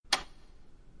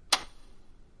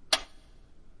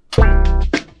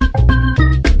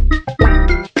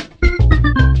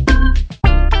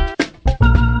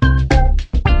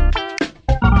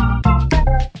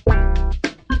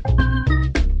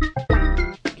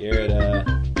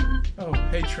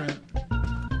Trent?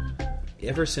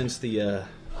 Ever since the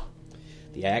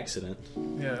accident,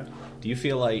 Yeah. do you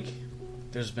feel like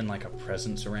there's been like a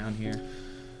presence around here?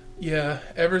 Yeah,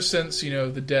 ever since,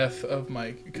 the death of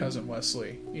my cousin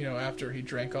Wesley, after he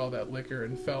drank all that liquor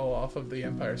and fell off of the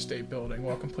Empire State Building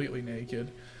while completely naked,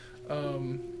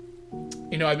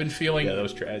 I've been feeling... Yeah, that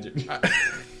was tragic.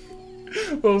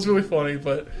 Well, it was really funny,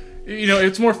 but,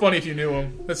 it's more funny if you knew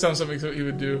him. That sounds something that he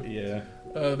would do. Yeah.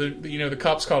 The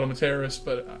cops called him a terrorist,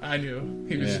 but I knew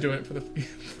he was just doing it for the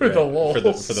the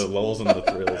lulz. For the lulz and the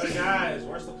thrills. Hey guys,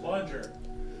 where's the plunger?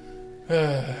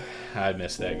 I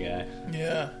miss that guy.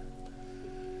 Yeah.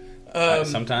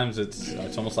 Sometimes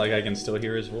it's almost like I can still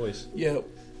hear his voice. Yeah.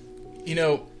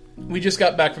 We just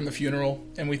got back from the funeral,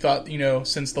 and we thought,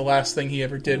 since the last thing he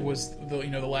ever did was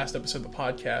the last episode of the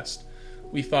podcast,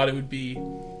 we thought it would be,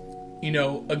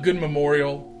 a good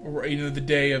memorial, or, the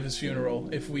day of his funeral,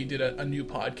 if we did a new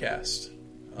podcast.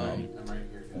 I'm right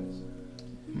here, guys.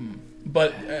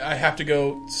 But I have to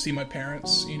go see my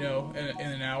parents, in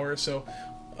an hour, so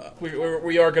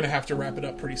we are going to have to wrap it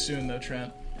up pretty soon, though,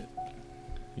 Trent.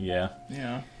 Yeah.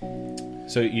 Yeah.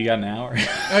 So you got an hour?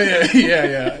 Oh yeah.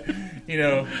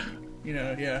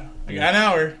 Yeah. I got an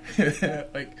hour.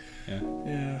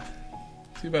 Yeah.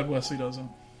 Too bad Wesley doesn't.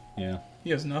 Yeah.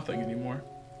 He has nothing anymore.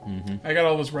 Mm-hmm. I got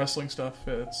all this wrestling stuff.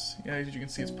 As you can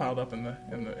see, it's piled up in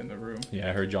the room. Yeah,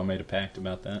 I heard y'all made a pact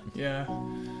about that. Yeah.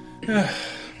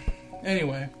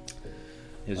 Anyway.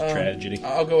 It's a tragedy.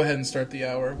 I'll go ahead and start the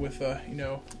hour with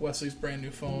Wesley's brand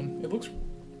new phone. It looks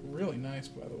really nice,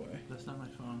 by the way. That's not my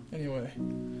phone. Anyway,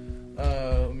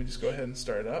 let me just go ahead and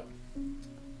start it up.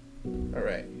 All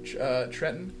right,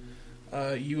 Trenton,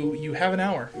 you have an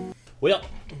hour. Well,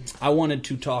 I wanted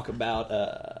to talk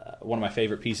about one of my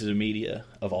favorite pieces of media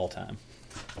of all time.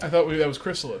 I thought that was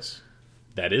Chrysalis.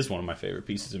 That is one of my favorite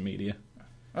pieces of media.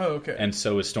 Oh, okay. And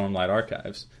so is Stormlight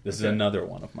Archives. This is another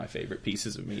one of my favorite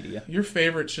pieces of media. Your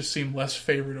favorites just seem less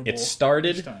favorable. It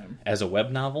started each time. as a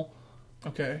web novel.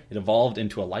 Okay. It evolved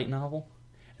into a light novel.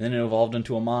 And then it evolved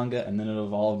into a manga. And then it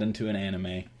evolved into an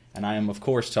anime. And I am, of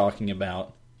course, talking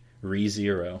about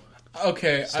Re:Zero.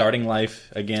 Okay. Starting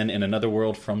life again in another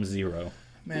world from zero.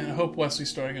 Man, I hope Wesley's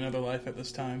starting another life at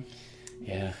this time.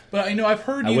 Yeah. But I've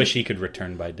heard I wish he could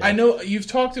return by death. I know you've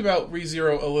talked about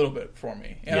Re:Zero a little bit for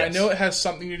me. And Yes. I know it has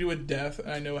something to do with death,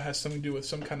 and I know it has something to do with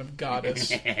some kind of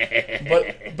goddess.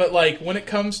 but when it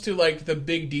comes to the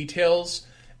big details,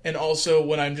 and also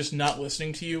when I'm just not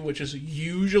listening to you, which is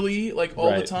usually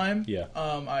all the time, Yeah.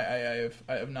 I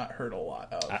have not heard a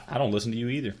lot of. I don't listen to you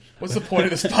either. What's the point of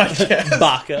this podcast?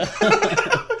 Baka.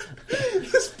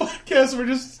 This podcast, we're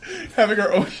just having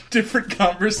our own different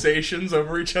conversations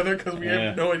over each other because we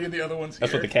have no idea the other one's here.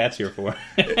 That's what the cat's here for.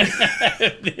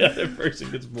 The other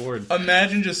person gets bored.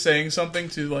 Imagine just saying something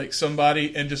to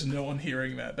somebody and just no one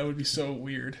hearing that. That would be so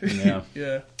weird. Yeah.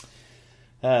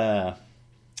 Yeah.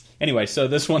 Anyway, so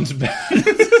this one's bad.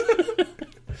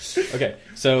 Okay,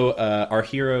 so our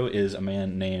hero is a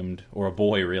man named, or a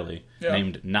boy really,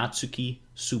 named Natsuki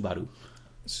Subaru.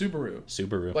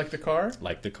 Subaru. Like the car?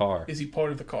 Like the car. Is he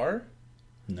part of the car?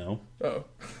 No. Oh.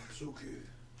 So cute.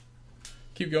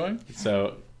 Keep going.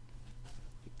 So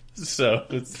it's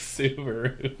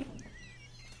Subaru.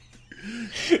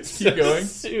 Keep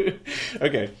going.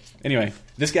 Okay. Anyway,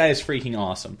 this guy is freaking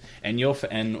awesome, and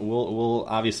we'll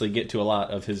obviously get to a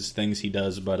lot of his things he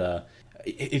does. But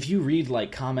if you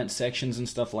read comment sections and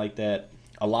stuff like that,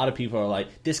 a lot of people are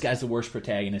like, "This guy's the worst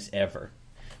protagonist ever."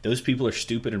 Those people are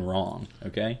stupid and wrong.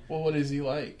 Okay. Well, what is he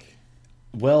like?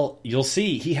 Well, you'll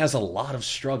see he has a lot of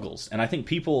struggles, and I think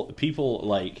people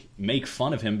make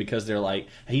fun of him because they're like,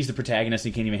 he's the protagonist,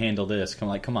 he can't even handle this. Come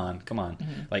on.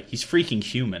 Mm-hmm. He's freaking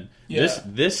human. Yeah.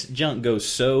 This junk goes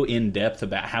so in depth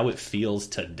about how it feels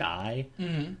to die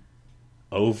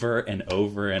over and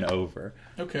over and over.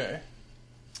 Okay.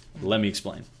 Let me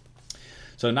explain.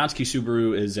 So Natsuki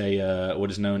Subaru is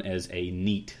what is known as a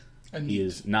NEET. He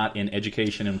is not in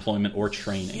education, employment, or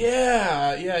training.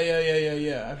 Yeah.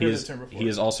 I've heard that term before. He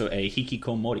is also a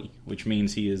hikikomori, which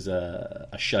means he is a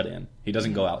shut-in. He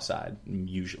doesn't go outside,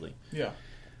 usually. Yeah.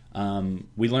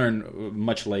 We learn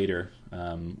much later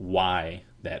why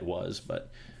that was,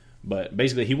 but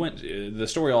basically the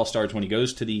story all starts when he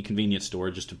goes to the convenience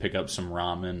store just to pick up some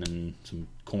ramen and some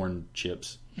corn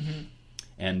chips. Mm-hmm.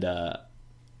 And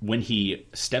when he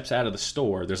steps out of the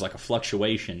store, there's a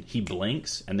fluctuation. He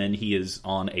blinks, and then he is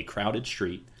on a crowded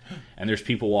street, and there's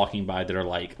people walking by that are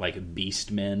like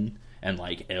beast men and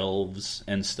elves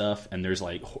and stuff, and there's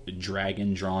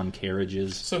dragon-drawn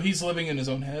carriages. So he's living in his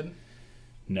own head?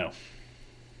 No,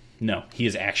 he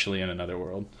is actually in another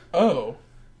world. Oh.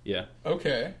 Yeah.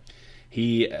 Okay.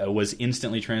 He was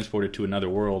instantly transported to another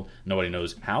world. Nobody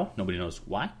knows how. Nobody knows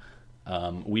why.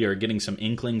 We are getting some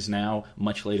inklings now,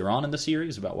 much later on in the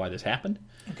series, about why this happened.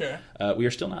 Okay. We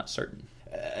are still not certain.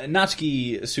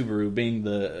 Natsuki Subaru, being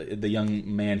the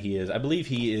young man he is, I believe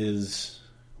he is,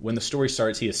 when the story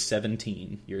starts, he is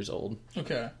 17 years old.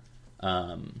 Okay.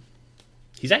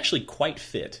 He's actually quite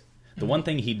fit. The one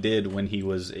thing he did when he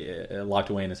was locked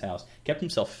away in his house, kept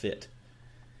himself fit.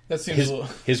 That seems a little...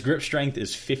 His grip strength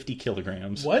is 50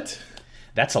 kilograms. What?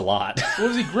 That's a lot. What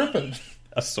was he gripping?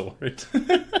 A sword.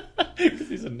 Because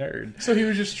he's a nerd. So he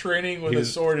was just training with a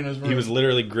sword in his room. He was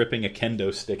literally gripping a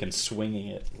kendo stick and swinging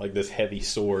it like this heavy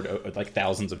sword like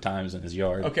thousands of times in his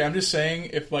yard. Okay, I'm just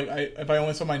saying, if I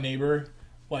only saw my neighbor,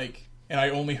 like, and I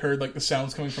only heard like the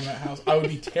sounds coming from that house, I would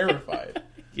be terrified.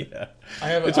 Yeah.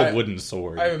 It's a wooden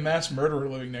sword. I have a mass murderer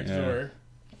living next door.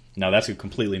 No, that's a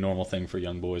completely normal thing for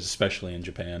young boys, especially in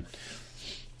Japan.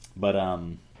 But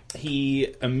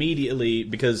he immediately,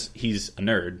 because he's a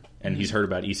nerd and he's heard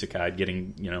about isekai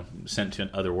getting, sent to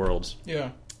other worlds.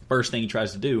 Yeah. First thing he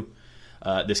tries to do,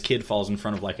 this kid falls in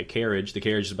front of like a carriage. The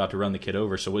carriage is about to run the kid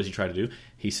over. So what does he try to do?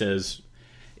 He says,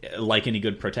 like any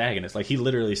good protagonist, like he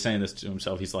literally is saying this to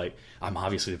himself. He's like, I'm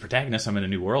obviously the protagonist. I'm in a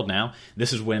new world now.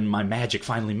 This is when my magic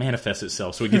finally manifests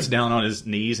itself. So he gets down on his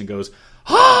knees and goes,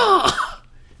 ah!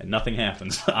 And nothing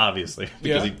happens, obviously,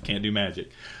 because he can't do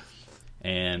magic.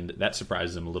 And that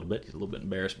surprises him a little bit. He's a little bit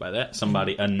embarrassed by that.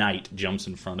 A knight, jumps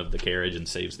in front of the carriage and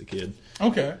saves the kid.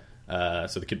 Okay.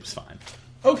 So the kid was fine.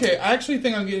 Okay, I actually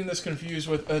think I'm getting this confused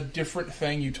with a different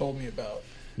thing you told me about.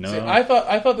 No. See, I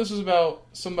thought this was about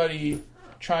somebody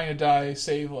trying to die,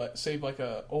 save like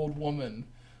a old woman.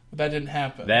 But that didn't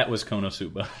happen. That was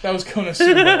Konosuba. That was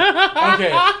Konosuba.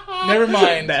 Okay, never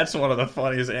mind. That's one of the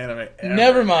funniest anime ever.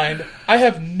 Never mind. I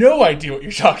have no idea what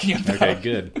you're talking about. Okay,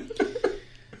 good.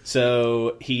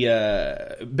 So he,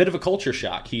 bit of a culture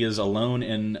shock. He is alone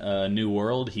in a new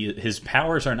world. His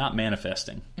powers are not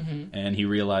manifesting, and he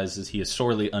realizes he is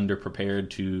sorely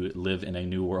underprepared to live in a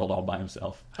new world all by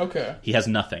himself. Okay. He has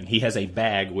nothing. He has a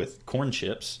bag with corn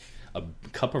chips, a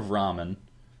cup of ramen,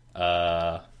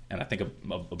 and I think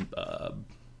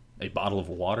a bottle of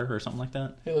water or something like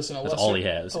that. Hey, listen, that's all he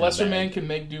has. A lesser man can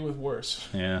make do with worse.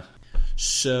 Yeah.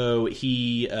 So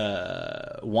he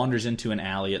wanders into an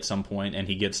alley at some point, and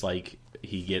he gets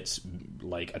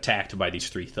attacked by these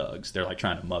three thugs. They're like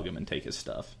trying to mug him and take his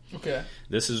stuff. Okay.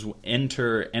 This is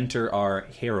enter our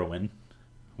heroine.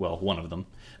 Well, one of them,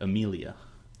 Amelia.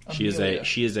 She is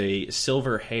a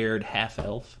silver-haired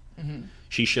half-elf. Mm-hmm.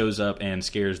 She shows up and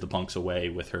scares the punks away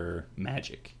with her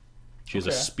magic. She is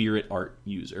a spirit art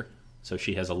user. So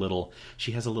she has a little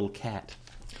cat.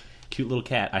 Cute little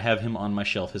cat. I have him on my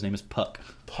shelf. His name is Puck.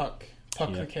 Puck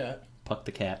the cat. Puck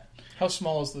the cat. How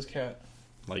small is this cat?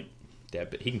 Like that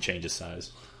big. He can change his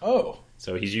size. Oh.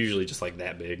 So he's usually just like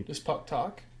that big. Does Puck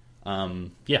talk?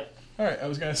 Yeah. All right, I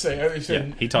was going to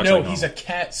say. He talks no, like normal. he's a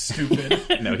cat,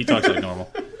 stupid. No, he talks like normal.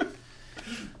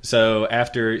 So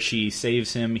after she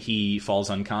saves him, he falls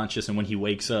unconscious, and when he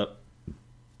wakes up,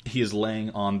 he is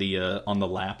laying on the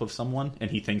lap of someone, and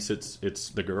he thinks it's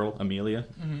the girl, Amelia.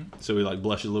 Mm-hmm. So he like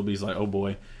blushes a little bit. He's like, "Oh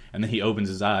boy!" And then he opens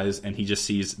his eyes, and he just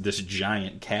sees this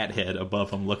giant cat head above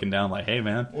him, looking down, like, "Hey,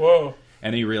 man!" Whoa!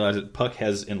 And he realizes Puck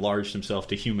has enlarged himself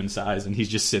to human size, and he's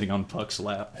just sitting on Puck's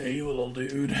lap. Hey, little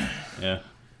dude. Yeah.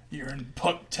 You're in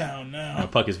Puck Town now. No,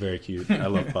 Puck is very cute. I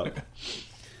love Puck.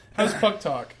 How does Puck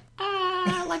talk?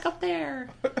 Like up there,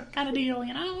 kind of deal,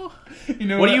 you know. You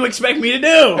know what do you expect me to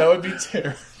do? That would be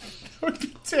terrible. That would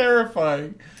be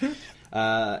terrifying.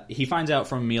 He finds out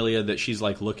from Amelia that she's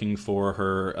like looking for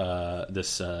her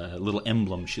this little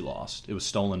emblem she lost. It was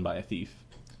stolen by a thief.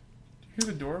 Did you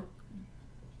hear the door?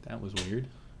 That was weird.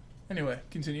 Anyway,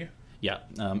 continue. Yeah.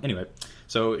 Anyway,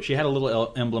 so she had a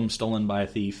little emblem stolen by a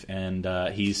thief, and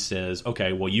he says,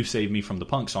 "Okay, well, you saved me from the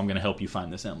punk, so I'm going to help you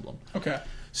find this emblem." Okay.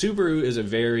 Subaru is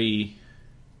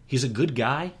he's a good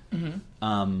guy.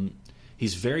 Mm-hmm.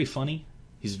 He's very funny.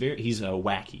 He's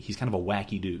wacky. He's kind of a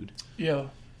wacky dude. Yeah,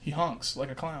 he honks like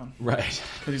a clown. Right.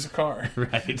 Because he's a car.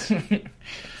 Right.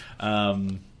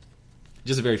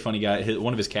 Just a very funny guy.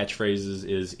 One of his catchphrases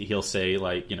is he'll say,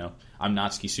 like, I'm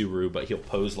Natsuki Subaru, but he'll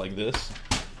pose like this.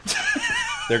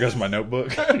 There goes my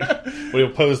notebook. But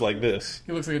he'll pose like this.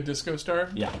 He looks like a disco star?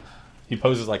 Yeah. He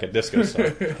poses like a disco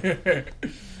star.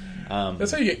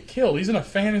 That's how you get killed. He's in a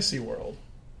fantasy world.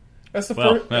 That's the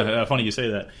first... funny you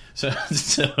say that. So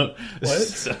what?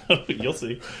 So you'll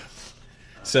see.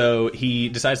 So he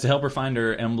decides to help her find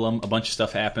her emblem. A bunch of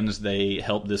stuff happens. They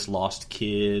help this lost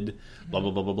kid. Blah,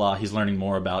 blah, blah, blah, blah. He's learning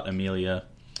more about Amelia.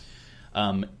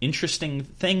 Interesting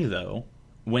thing, though,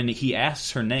 when he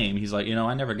asks her name, he's like,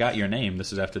 I never got your name.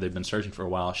 This is after they've been searching for a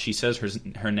while. She says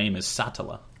her name is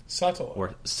Satella. Satella.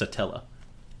 Or Satella.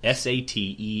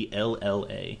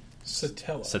 Satella.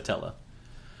 Satella.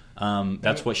 Satella.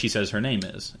 That's what she says her name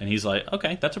is. And he's like,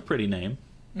 okay, that's a pretty name.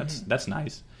 That's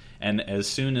nice. And as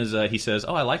soon as he says,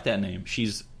 oh, I like that name,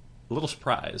 she's a little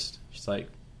surprised. She's like,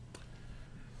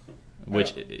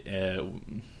 which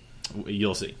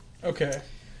you'll see. Okay.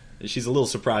 She's a little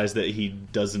surprised that he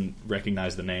doesn't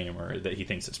recognize the name or that he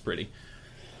thinks it's pretty.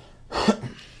 But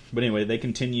anyway, they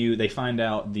continue. They find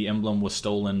out the emblem was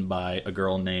stolen by a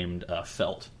girl named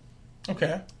Felt.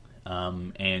 Okay.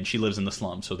 And she lives in the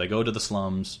slums. So they go to the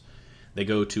slums. They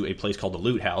go to a place called the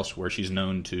Loot House where she's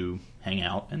known to hang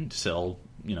out and sell,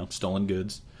 stolen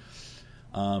goods.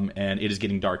 And it is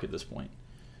getting dark at this point.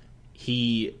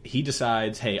 He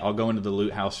decides, hey, I'll go into the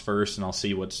Loot House first and I'll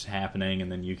see what's happening,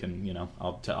 and then you can,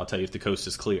 I'll tell you if the coast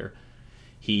is clear.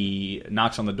 He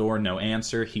knocks on the door, no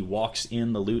answer. He walks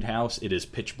in the Loot House. It is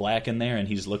pitch black in there, and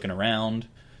he's looking around,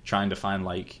 trying to find,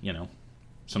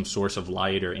 some source of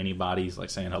light or anybody. He's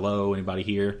saying, hello, anybody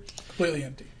here? Completely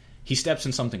empty. He steps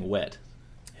in something wet.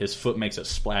 His foot makes a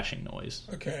splashing noise.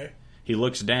 Okay. He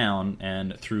looks down,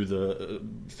 and through the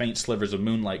faint slivers of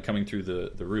moonlight coming through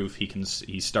the roof,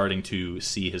 he's starting to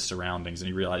see his surroundings, and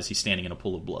he realizes he's standing in a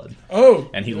pool of blood. Oh!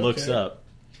 And he looks up,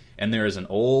 and there is an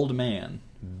old man,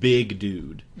 big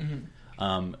dude,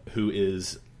 who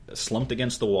is slumped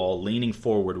against the wall, leaning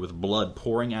forward with blood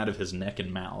pouring out of his neck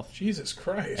and mouth. Jesus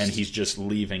Christ. And he's just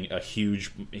leaving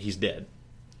he's dead.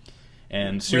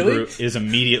 And Subaru is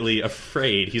immediately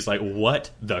afraid. He's like, what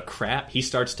the crap? He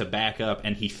starts to back up,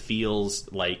 and he feels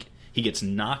like he gets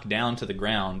knocked down to the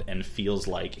ground and feels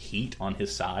like heat on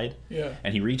his side. Yeah.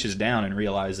 And he reaches down and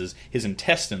realizes his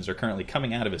intestines are currently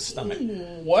coming out of his stomach.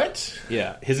 What?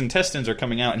 Yeah. His intestines are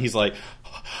coming out, and he's like,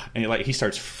 and he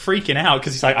starts freaking out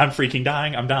because he's like, I'm freaking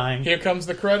dying. I'm dying. Here comes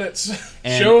the credits.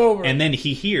 And, Show over. And then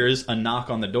he hears a knock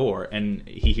on the door, and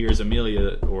he hears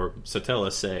Amelia or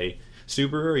Satella say,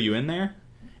 Subaru, are you in there?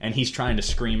 And he's trying to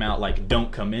scream out,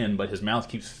 don't come in, but his mouth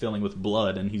keeps filling with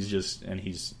blood, and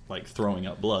he's throwing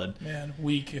up blood. Man,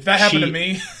 weak. If that happened to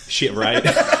me. Shit, right?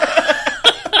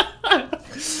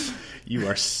 You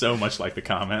are so much like the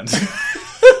comments.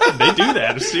 They do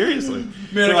that, seriously. Man,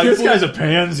 they're like, this guy's a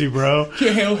pansy, bro.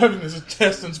 Can't handle having his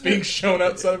intestines being shown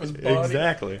outside of his body.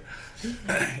 Exactly.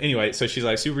 Anyway, so she's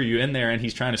like, Subaru, you in there? And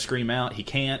he's trying to scream out. He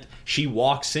can't. She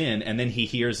walks in, and then he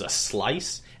hears a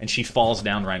slice, and she falls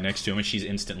down right next to him, and she's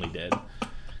instantly dead.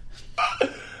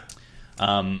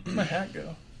 Where'd my hat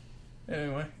go?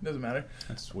 Anyway, doesn't matter.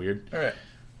 That's weird. All right.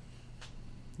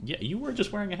 Yeah, you were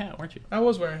just wearing a hat, weren't you? I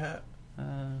was wearing a hat.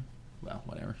 Well,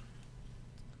 whatever.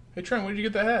 Hey, Trent, where did you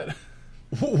get that hat?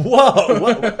 Whoa!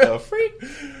 What the freak?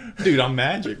 Dude, I'm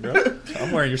magic, bro.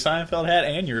 I'm wearing your Seinfeld hat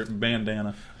and your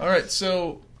bandana. All right,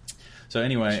 so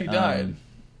anyway, she died.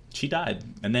 She died,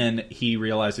 and then he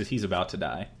realizes he's about to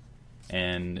die,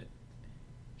 and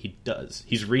he does.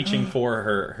 He's reaching for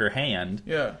her hand.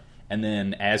 Yeah. And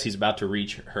then, as he's about to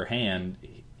reach her hand,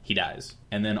 he dies.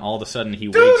 And then all of a sudden, he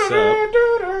wakes up.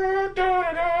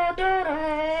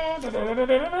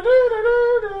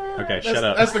 Okay, shut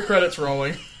up. That's the credits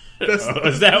rolling.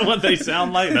 Is that what they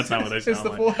sound like? That's not what they sound It's the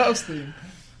like. Full House theme.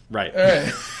 Right. All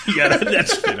right. Yeah,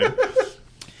 that's fitting.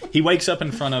 He wakes up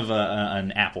in front of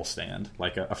an apple stand,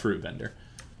 like a fruit vendor.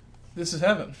 This is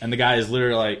heaven. And the guy is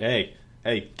literally like,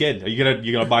 "Hey, kid, are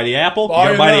you gonna buy the apple? Buy You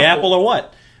gonna buy an the apple. apple or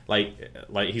what?"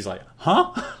 Like he's like,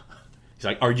 "Huh?" He's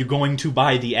like, "Are you going to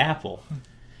buy the apple?"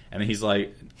 And then he's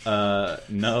like,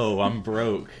 "No, I'm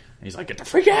broke." And he's like, "Get the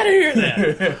freak out of here,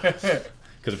 then!"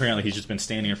 Because apparently he's just been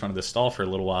standing in front of the stall for a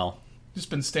little while. Just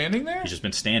been standing there? He's just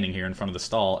been standing here in front of the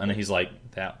stall, and then he's like,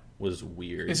 "That was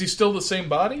weird." Is he still the same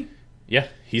body? Yeah,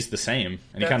 he's the same.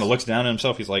 And he kind of looks down at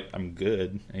himself. He's like, I'm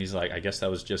good. And he's like, I guess that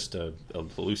was just a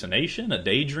hallucination, a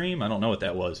daydream. I don't know what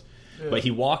that was. Yeah. But he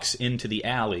walks into the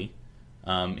alley.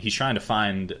 He's trying to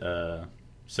find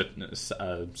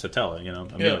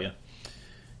Satella, Amelia. Yeah.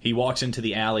 He walks into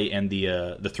the alley, and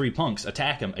the three punks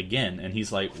attack him again. And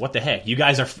he's like, what the heck? You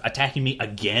guys are attacking me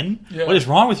again? Yeah. What is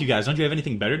wrong with you guys? Don't you have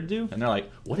anything better to do? And they're like,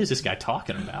 what is this guy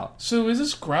talking about? So is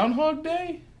this Groundhog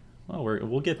Day? Well,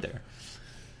 we'll get there.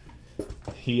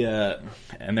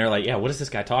 And they're like, yeah, what is this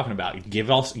guy talking about? Give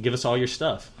us all your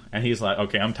stuff. And he's like,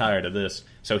 okay, I'm tired of this.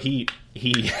 So he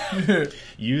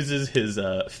uses his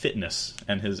fitness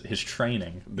and his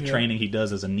training, the training he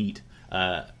does as a NEET.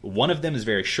 One of them is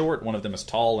very short, one of them is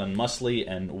tall and muscly,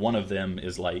 and one of them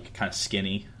is like kind of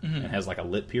skinny and has like a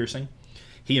lip piercing.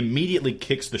 He immediately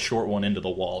kicks the short one into the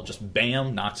wall, just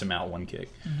bam, knocks him out one kick.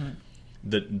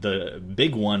 the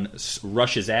big one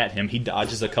rushes at him. He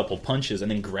dodges a couple punches and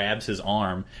then grabs his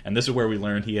arm. And this is where we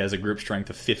learn he has a grip strength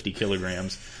of 50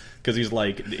 kilograms. Because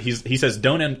he says,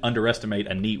 don't underestimate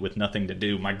a NEET with nothing to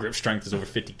do. My grip strength is over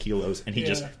 50 kilos. And he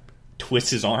just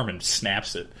twists his arm and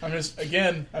snaps it. I'm just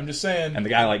saying. And the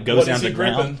guy goes down to the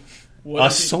ground. A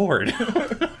sword.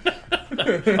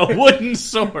 A wooden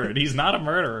sword. He's not a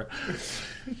murderer.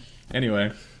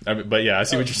 Anyway, but yeah, I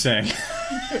see what you're saying.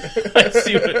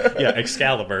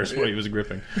 Excalibur is what he was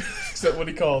gripping. Except what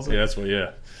he calls it. Yeah, that's what.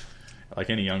 Yeah, like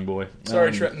any young boy.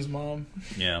 Sorry, Trenton's mom.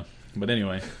 Yeah, but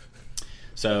anyway.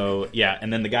 So yeah,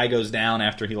 and then the guy goes down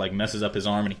after he messes up his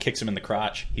arm and he kicks him in the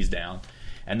crotch. He's down,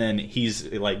 and then he's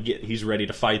he's ready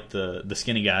to fight the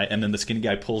skinny guy, and then the skinny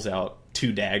guy pulls out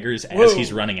 2 daggers as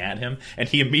he's running at him, and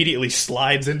he immediately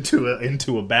slides into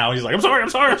a bow. He's like, I'm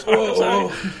sorry.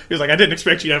 He's like, I didn't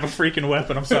expect you to have a freaking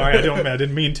weapon. I'm sorry, I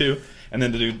didn't mean to. And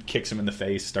then the dude kicks him in the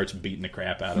face, starts beating the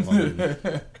crap out of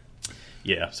him.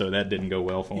 Yeah, so that didn't go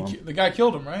well for him. The guy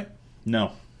killed him, right?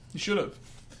 No. He should have.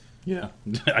 Yeah,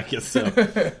 I guess so.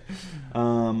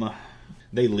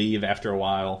 They leave after a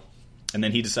while, and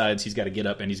then he decides he's got to get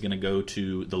up and he's going to go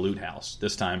to the loot house,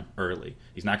 this time early.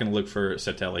 He's not going to look for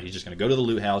Satella. He's just going to go to the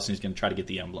loot house and he's going to try to get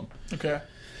the emblem. Okay.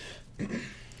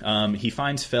 He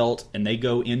finds Felt, and they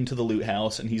go into the loot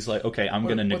house, and he's like, okay, I'm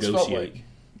going to negotiate. What's Felt like?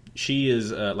 She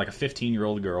is like a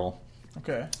 15-year-old girl.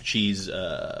 Okay. She's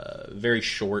very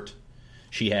short.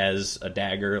 She has a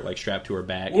dagger strapped to her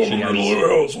back. Welcome to the loot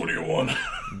house. What do you want?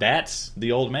 That's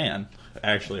the old man.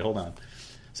 Actually, hold on.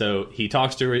 So he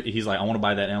talks to her. He's like, I want to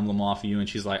buy that emblem off of you. And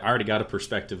she's like, I already got a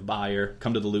prospective buyer.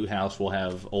 Come to the loot house. We'll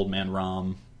have Old Man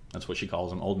Rom. That's what she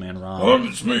calls him, Old Man Rom.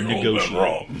 It's me, negotiate.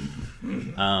 Old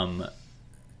Man Rom.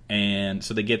 And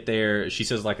so they get there. She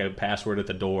says a password at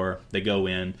the door. They go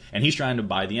in. And he's trying to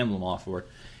buy the emblem off of her.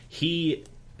 He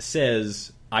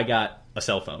says, I got a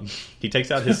cell phone. He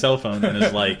takes out his cell phone and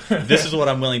is like, this is what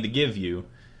I'm willing to give you.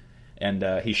 And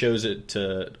he shows it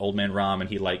to Old Man Rom, and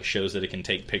he shows that it can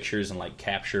take pictures and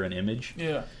capture an image.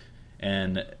 Yeah.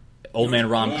 And Old Man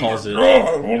Rom calls it.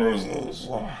 God, what is this?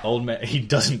 Old man, he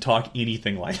doesn't talk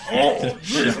anything like that. Oh,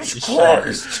 Jesus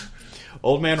Christ!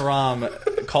 Old Man Rom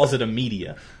calls it a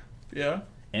media. Yeah.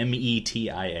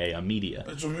 METIA, a media.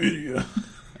 It's a media.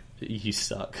 You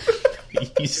suck.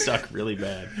 You suck really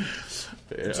bad.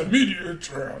 It's a meteor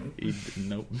term.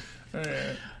 Nope.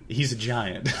 Right. He's a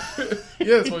giant.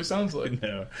 Yeah, that's what he sounds like.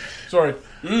 No. Sorry.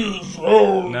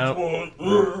 No,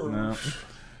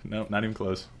 not even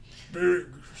close. Big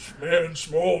man,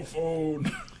 small phone.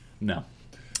 No.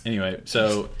 Anyway,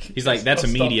 so he's like, that's a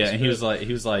media, and he was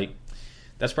like,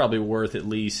 that's probably worth at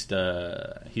least,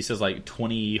 he says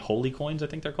 20 holy coins, I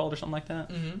think they're called, or something like that.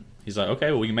 Mm-hmm. He's like, okay,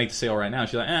 well, we can make the sale right now.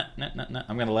 She's like, nah.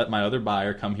 I'm going to let my other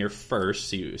buyer come here first,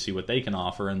 see what they can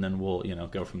offer, and then we'll,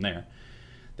 go from there.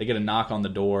 They get a knock on the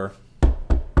door.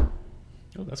 Oh,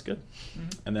 that's good. Mm-hmm.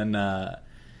 And then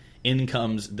in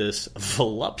comes this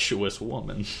voluptuous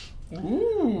woman.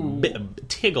 Ooh.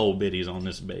 Tiggle bitties on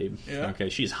this babe. Yeah. Okay,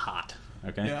 she's hot.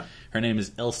 Okay. Yeah. Her name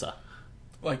is Elsa.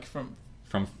 From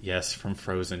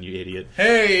Frozen, you idiot.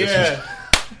 Hey, yeah.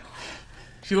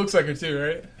 She looks like her too,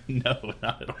 right? No,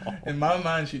 not at all. In my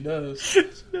mind, she does. She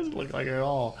doesn't look like her at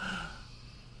all.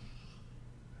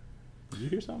 Did you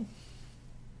hear something?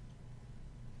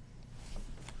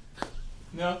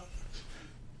 No.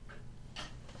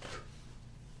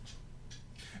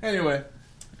 Anyway.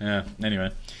 Yeah,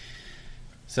 anyway.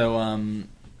 So,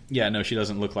 yeah, no, she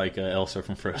doesn't look like Elsa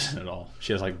from Frozen at all.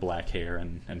 She has, black hair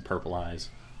and purple eyes.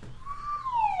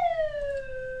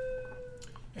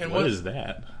 And what is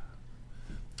that?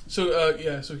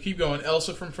 So, so keep going.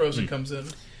 Elsa from Frozen comes in.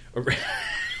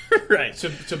 Right.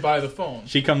 To buy the phone.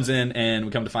 She comes in, and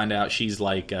we come to find out she's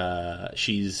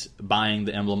she's buying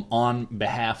the emblem on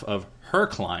behalf of her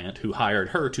client who hired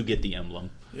her to get the emblem.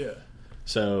 Yeah.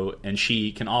 So, and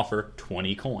she can offer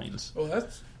 20 coins. Well,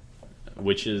 that's...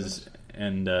 Which is...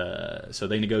 And so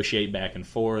they negotiate back and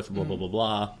forth, blah, blah, blah,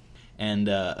 blah. And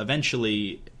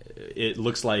eventually, it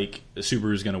looks like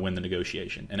Subaru's going to win the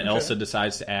negotiation. And Elsa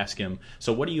decides to ask him,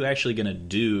 so what are you actually going to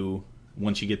do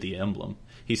once you get the emblem?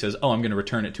 He says, I'm going to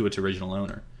return it to its original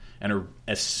owner. And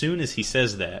as soon as he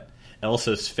says that,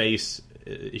 Elsa's face,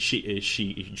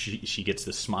 she gets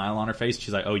this smile on her face.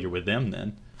 She's like, oh, you're with them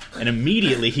then? And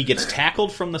immediately he gets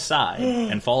tackled from the side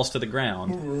and falls to the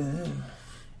ground.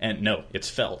 And no, it's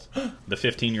Felt. The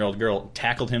 15-year-old girl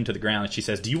tackled him to the ground, and she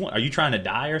says, are you trying to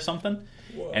die or something?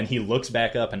 Whoa. And he looks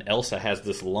back up, and Elsa has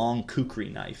this long kukri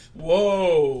knife.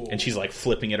 Whoa. And she's like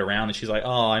flipping it around, and she's like,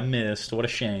 "Oh, I missed. What a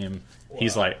shame." Wow.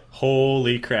 He's like,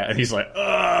 "Holy crap." And he's like,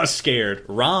 scared.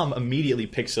 Ram immediately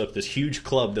picks up this huge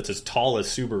club that's as tall as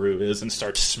Subaru is and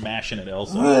starts smashing at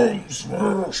Elsa.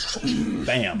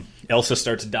 Bam. Elsa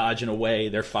starts dodging away.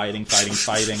 They're fighting.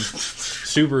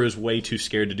 Subaru is way too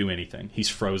scared to do anything. He's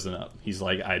frozen up. He's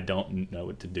like, "I don't know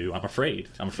what to do. I'm afraid.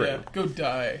 Yeah, go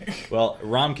die." Well,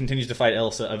 Ram continues to fight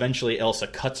Elsa. Eventually, Elsa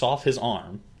cuts off his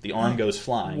arm. The arm goes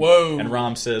flying. Whoa. And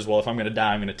Ram says, "Well, if I'm going to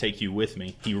die, I'm going to take you with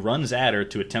me." He runs at her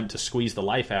to attempt to squeeze the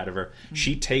life out of her.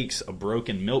 She takes a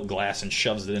broken milk glass and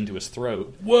shoves it into his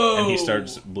throat. Whoa. And he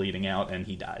starts bleeding out, and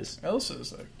he dies.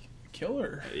 Elsa's a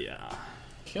killer. Yeah.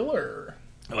 Killer.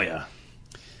 Oh, yeah.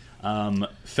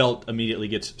 Felt immediately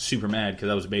gets super mad because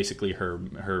that was basically her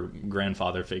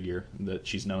grandfather figure that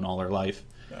she's known all her life.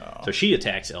 Oh. So she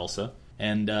attacks Elsa,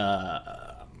 and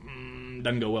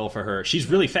doesn't go well for her. She's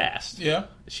really fast. Yeah.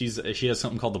 She has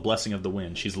something called the blessing of the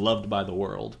wind. She's loved by the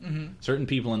world. Mm-hmm. Certain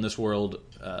people in this world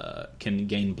can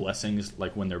gain blessings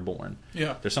like when they're born.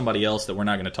 Yeah. There's somebody else that we're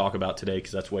not going to talk about today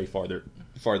because that's way farther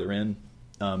in.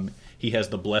 He has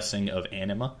the blessing of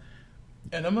anima.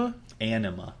 Enema?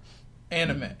 Anima.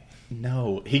 Anime.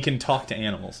 No, he can talk to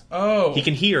animals. Oh. He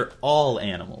can hear all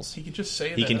animals. He can just say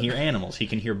that. He can hear animals. He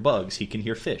can hear bugs. He can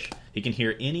hear fish. He can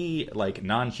hear any like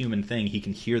non-human thing. He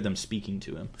can hear them speaking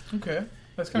to him. Okay.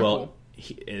 That's kind of cool.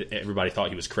 Everybody thought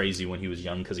he was crazy when he was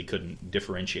young because he couldn't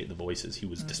differentiate the voices. He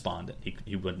was despondent.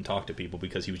 He wouldn't talk to people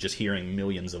because he was just hearing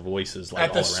millions of voices like at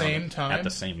all the around same him. time? At the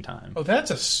same time. Oh,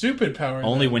 that's a stupid power.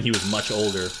 Only when he was much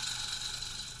older.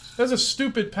 That's a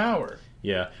stupid power.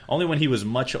 Yeah. Only when he was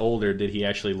much older did he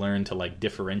actually learn to like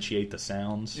differentiate the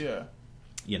sounds. Yeah.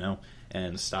 You know,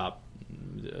 and stop.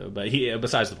 But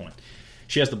besides the point.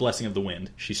 She has the blessing of the wind.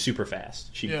 She's super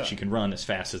fast. She can run as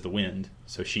fast as the wind.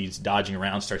 So she's dodging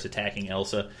around, starts attacking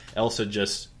Elsa. Elsa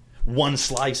just one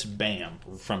slice, bam,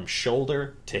 from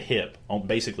shoulder to hip,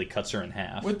 basically cuts her in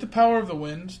half. With the power of the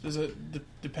wind, does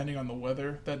it depending on the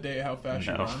weather that day how fast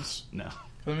she runs? No.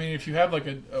 I mean, if you have like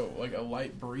a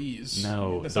light breeze,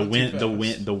 no,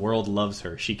 the world loves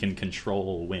her. She can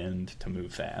control wind to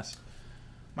move fast.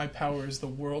 My power is the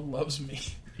world loves me.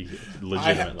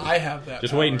 Legitimately, I have that.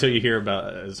 Just power. wait until you hear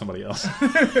about somebody else.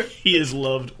 He is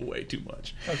loved way too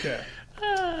much. Okay.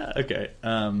 Okay.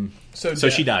 So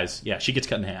she dies. Yeah, she gets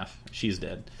cut in half. She's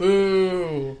dead.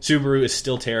 Boo. Subaru is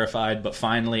still terrified, but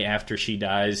finally, after she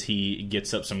dies, he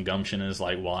gets up some gumption and is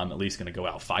like, "Well, I'm at least going to go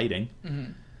out fighting."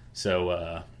 Mm-hmm.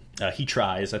 So he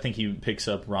tries. I think he picks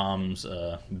up Ram's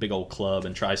big old club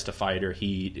and tries to fight her.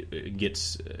 He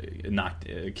gets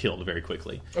killed very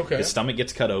quickly. Okay. His stomach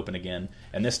gets cut open again,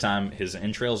 and this time his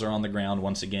entrails are on the ground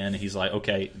once again. He's like,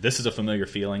 "Okay, this is a familiar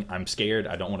feeling. I'm scared.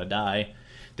 I don't want to die."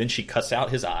 Then she cuts out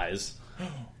his eyes,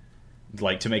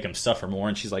 like to make him suffer more,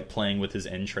 and she's like playing with his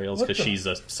entrails because she's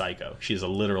a psycho. She's a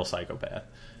literal psychopath.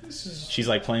 She's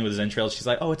like playing with his entrails. She's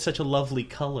like, "Oh, it's such a lovely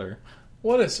color."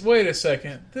 Wait a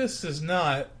second. This is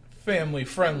not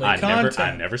family-friendly content.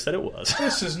 I never said it was.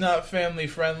 This is not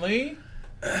family-friendly.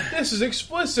 This is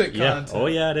explicit content. Oh,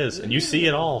 yeah, it is. And you see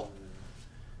it all.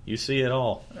 You see it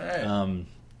all. All right.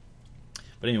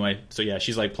 But anyway, so yeah,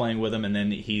 she's like playing with him, and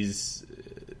then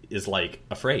is like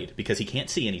afraid because he can't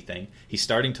see anything. He's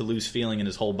starting to lose feeling in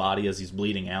his whole body as he's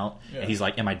bleeding out. Yeah. And he's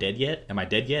like, "Am I dead yet? Am I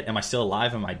dead yet? Am I still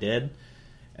alive? Am I dead?"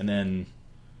 And then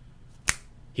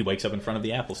he wakes up in front of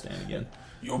the apple stand again.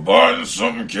 You buying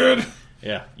something, kid?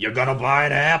 Yeah. "You're gonna buy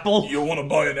an apple?" You want to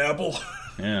buy an apple?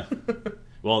 Yeah.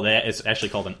 Well, it's actually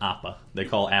called an appa. They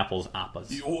call apples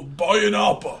appas. You buy an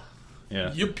appa?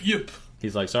 Yeah. Yip.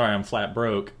 He's like, "Sorry, I'm flat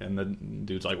broke." And the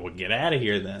dude's like, "Well, get out of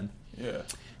here then." Yeah.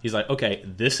 He's like, "Okay,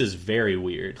 this is very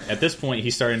weird." At this point,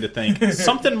 he's starting to think,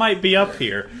 something might be up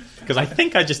here, because I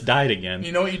think I just died again.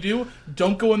 You know what you do?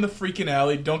 Don't go in the freaking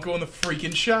alley. Don't go in the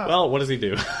freaking shop. Well, what does he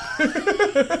do?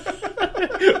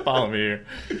 Follow me here.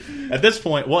 At this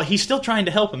point, well, he's still trying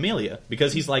to help Amelia,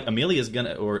 because he's like,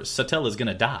 Satella's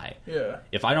gonna die. Yeah.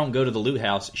 If I don't go to the loot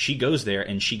house, she goes there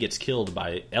and she gets killed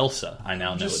by Elsa. I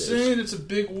now know Just it is. saying, it's a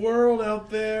big world out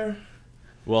there.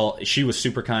 Well, she was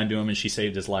super kind to him, and she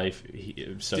saved his life.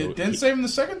 Didn't save him the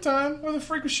second time. Where the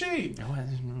freak was she?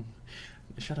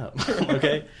 Shut up.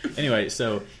 Okay? Anyway,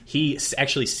 so he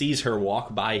actually sees her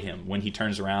walk by him. When he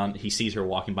turns around, he sees her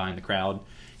walking by in the crowd.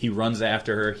 He runs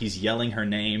after her. He's yelling her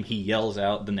name. He yells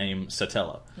out the name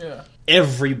Satella. Yeah.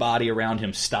 Everybody around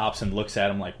him stops and looks at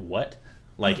him like, "What?"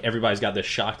 Like, everybody's got this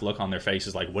shocked look on their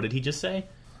faces like, "What did he just say?"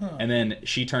 And then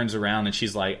she turns around and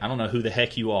she's like, "I don't know who the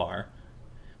heck you are,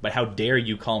 but how dare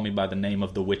you call me by the name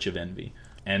of the Witch of Envy?"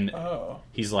 And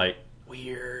he's like,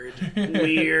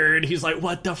 weird. He's like,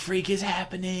 what the freak is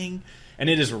happening? And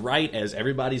it is right as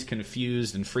everybody's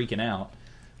confused and freaking out.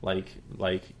 Like,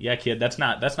 yeah, kid, that's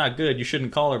not good. You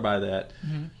shouldn't call her by that.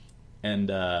 Mm-hmm. And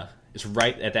it's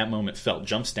right at that moment. Felt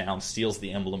jumps down, steals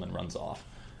the emblem, and runs off.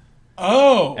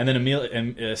 Oh. And then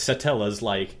Satella's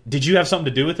like, did you have something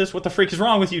to do with this? What the freak is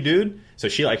wrong with you, dude? So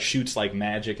she like shoots like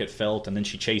magic at Felt, and then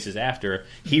she chases after her.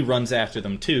 He runs after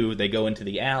them too. They go into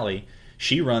the alley.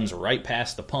 She runs right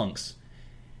past the punks.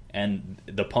 And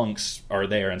the punks are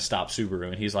there and stop Subaru.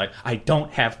 And he's like, I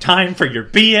don't have time for your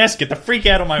BS. Get the freak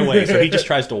out of my way. So he just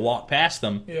tries to walk past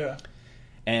them. Yeah.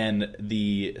 And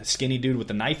the skinny dude with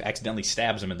the knife accidentally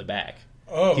stabs him in the back.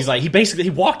 Oh. He's like, he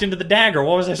walked into the dagger.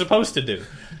 What was I supposed to do?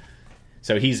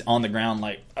 So he's on the ground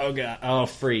like, oh, God, oh,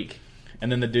 freak.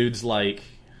 And then the dude's like,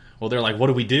 well, they're like, what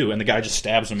do we do? And the guy just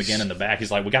stabs him again in the back.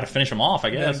 He's like, we got to finish him off, I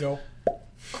guess. Go.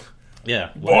 Yeah.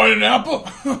 Buy an apple?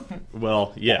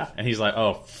 Well, yeah. And he's like,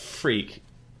 oh, freak.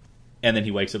 And then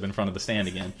he wakes up in front of the stand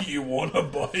again. You want to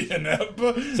buy an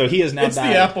apple? So he is now It's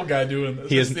died. the Apple guy doing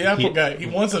this. It's the Apple guy. He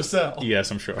wants to sell. Yes,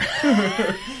 I'm sure.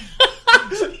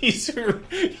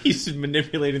 He's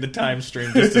manipulating the time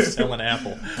stream just to sell an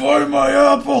apple. Buy my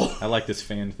apple! I like this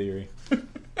fan theory.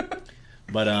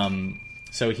 But,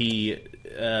 so he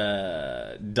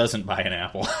doesn't buy an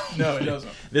apple. No, he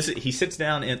doesn't. He sits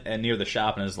down near the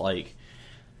shop and is like,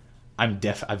 I've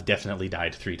definitely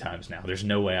died 3 times now. There's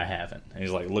no way I haven't. And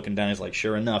he's like looking down. He's like,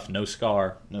 sure enough, no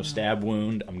scar, no stab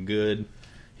wound. I'm good.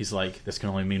 He's like, this can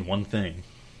only mean one thing.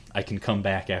 I can come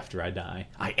back after I die.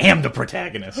 I am the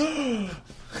protagonist.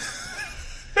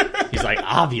 He's like,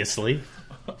 obviously.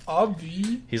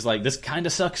 He's like, this kind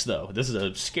of sucks though. This is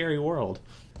a scary world.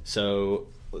 So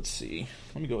let's see.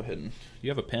 Let me go ahead and. Do you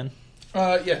have a pen?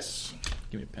 Yes.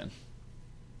 Give me a pen.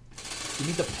 Give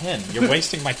me the pen. You're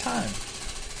wasting my time.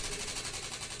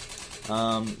 So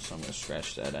I'm going to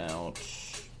scratch that out.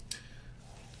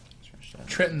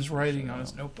 Trenton's writing on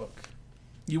his notebook.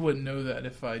 You wouldn't know that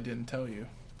if I didn't tell you.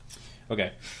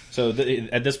 Okay. So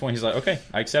at this point, he's like, okay,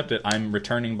 I accept it. I'm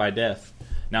returning by death.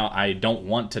 Now, I don't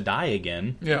want to die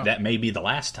again. Yeah. That may be the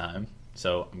last time.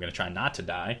 So I'm going to try not to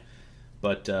die.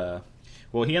 But,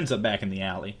 well, he ends up back in the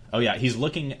alley. Oh, yeah. He's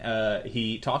looking,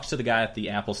 he talks to the guy at the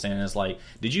apple stand and is like,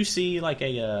 did you see, like,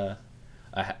 a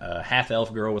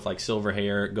half-elf girl with, like, silver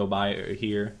hair go by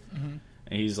here? Mm-hmm.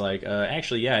 And he's like,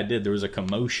 actually, yeah, I did. There was a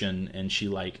commotion, and she,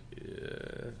 like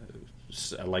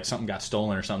something got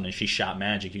stolen or something, and she shot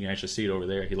magic. You can actually see it over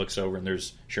there. He looks over, and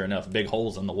there's, sure enough, big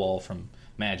holes in the wall from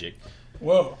magic.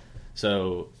 Whoa.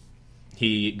 So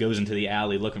he goes into the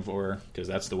alley looking for her, because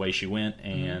that's the way she went,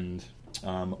 and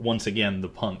once again, the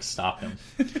punks stop him.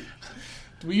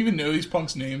 Do we even know these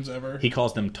punks' names ever? He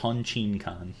calls them Tonchin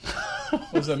Khan.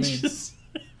 What does that mean?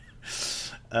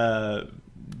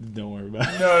 Don't worry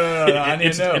about it. No. I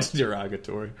need to know. It's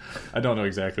derogatory. I don't know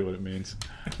exactly what it means.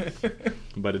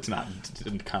 But it's not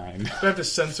kind. Do I have to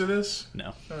censor this?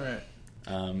 No. All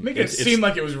right. Make it seem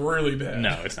like it was really bad.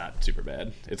 No, it's not super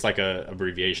bad. It's like a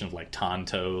abbreviation of like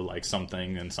Tonto, like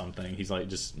something and something. He's like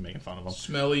just making fun of him.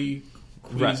 Smelly,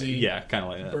 queasy, right. Yeah, kind of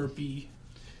like that. burpy.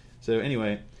 So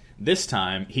anyway, this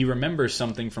time he remembers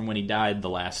something from when he died the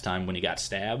last time when he got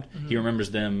stabbed. Mm-hmm. He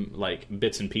remembers them like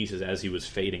bits and pieces as he was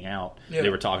fading out. Yeah. They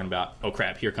were talking about, oh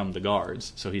crap, here come the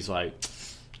guards. So he's like,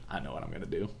 I know what I'm going to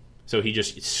do. So he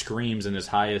just screams in his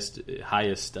highest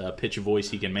pitch of voice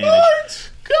he can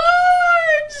manage.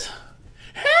 Guards!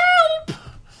 Help!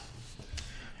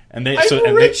 And they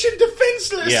I'm rich and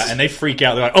defenseless. Yeah, and they freak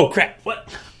out. They're like, oh crap,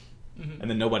 what? Mm-hmm. And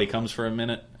then nobody comes for a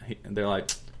minute. And they're like,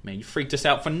 man, you freaked us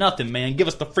out for nothing, man. Give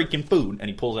us the freaking food. And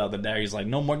he pulls out the dagger. He's like,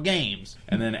 no more games.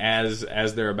 And then as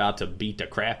they're about to beat the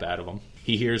crap out of him,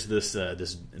 he hears this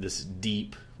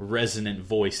deep, resonant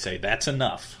voice say, that's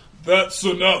enough. That's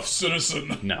enough,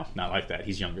 citizen. No, not like that.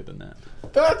 He's younger than that.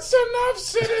 That's enough,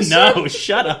 citizen. No,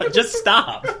 shut up. Just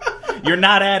stop. You're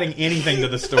not adding anything to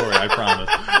the story, I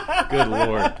promise. Good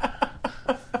Lord.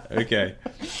 Okay.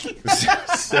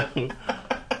 So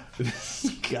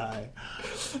this guy.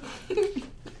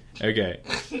 Okay.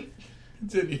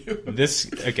 Continue.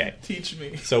 Okay. Teach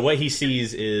me. So what he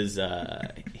sees is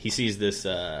he sees this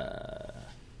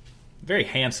very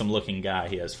handsome-looking guy.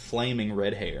 He has flaming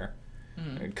red hair,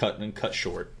 cut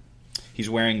short. He's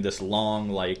wearing this long,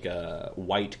 like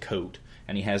white coat,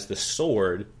 and he has this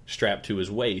sword strapped to his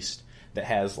waist that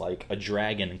has like a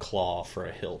dragon claw for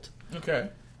a hilt. Okay.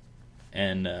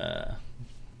 And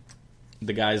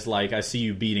the guy's like, I see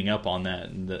you beating up on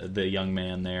that the young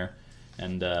man there.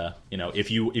 And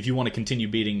if you want to continue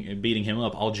beating him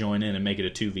up, I'll join in and make it a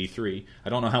 2v3. I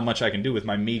don't know how much I can do with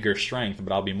my meager strength,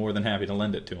 but I'll be more than happy to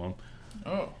lend it to him.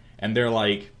 Oh. And they're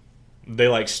like, they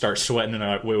like start sweating and they're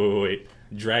like, wait.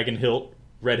 Dragon hilt,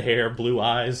 red hair, blue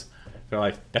eyes. They're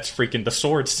like, that's freaking the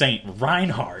Sword Saint,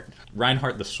 Reinhardt.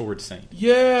 Reinhardt the Sword Saint.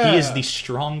 Yeah. He is the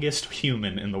strongest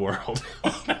human in the world.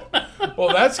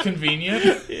 Well, that's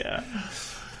convenient. Yeah.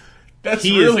 That's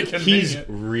really He's convenient.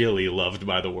 really loved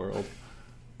by the world.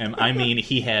 And I mean,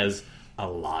 he has a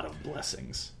lot of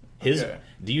blessings. Okay.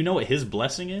 Do you know what his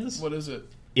blessing is? What is it?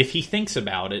 If he thinks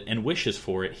about it and wishes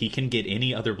for it, he can get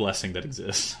any other blessing that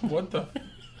exists. What the...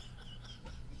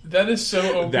 That is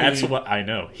so OP. That's what I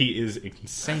know. He is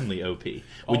insanely OP.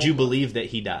 Would you believe that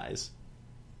he dies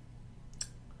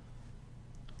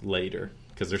later?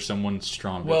 Because there's someone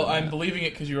stronger. Well, than I'm that. believing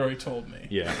it because you already told me.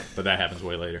 Yeah, but that happens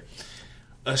way later.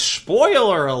 A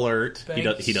spoiler alert.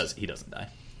 Thanks. He doesn't die.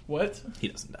 What? He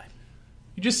doesn't die.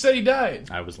 You just said he died.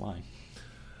 I was lying.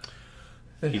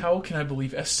 Then how can I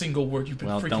believe a single word you've been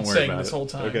Well, freaking don't worry saying about this it. whole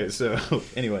time? Okay, so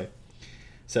anyway.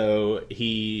 So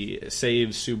he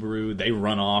saves Subaru. They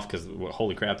run off because, well,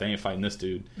 holy crap, they ain't fighting this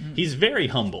dude. He's very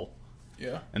humble.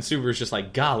 Yeah. And Subaru's just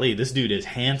like, golly, this dude is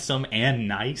handsome and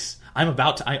nice.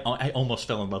 I almost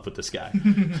fell in love with this guy.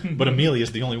 But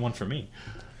Amelia's the only one for me.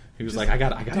 He was like, I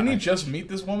got. Didn't he just meet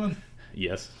this woman?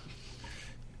 Yes.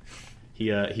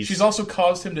 He's She's also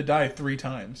caused him to die 3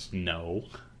 times. No.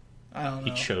 I don't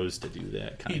know. He chose to do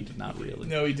that, kind of, not really.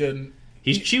 No, he didn't.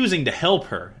 He's choosing to help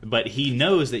her, but he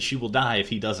knows that she will die if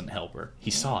he doesn't help her. He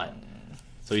saw it.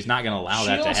 So he's not going to allow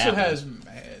that to happen. She also has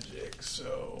magic,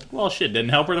 so... Well, shit, didn't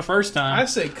help her the first time. I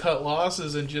say cut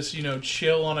losses and just,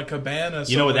 chill on a cabana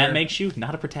somewhere. You know what that makes you?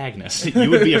 Not a protagonist. You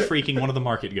would be a freaking one of the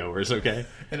market goers, okay?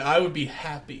 And I would be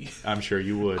happy. I'm sure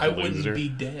you would, I loser. wouldn't be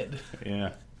dead.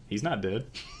 Yeah. He's not dead.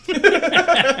 Got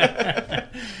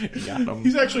him.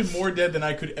 He's actually more dead than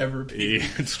I could ever be. Yeah,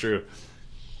 it's true.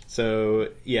 So,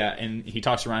 yeah, and he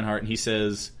talks to Reinhardt, and he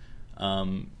says,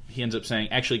 he ends up saying,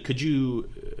 actually, could you...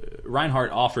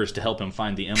 Reinhardt offers to help him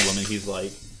find the emblem, and he's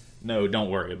like, no, don't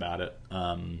worry about it.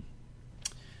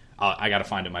 I got to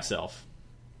find it myself.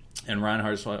 And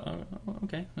Reinhardt's like, oh,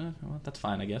 okay, well, that's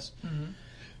fine, I guess. Mm-hmm.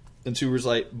 And Subaru's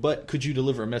like, but could you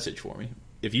deliver a message for me?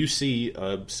 If you see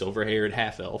a silver-haired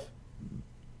half-elf,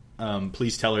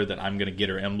 please tell her that I'm going to get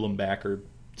her emblem back or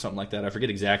something like that. I forget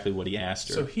exactly what he asked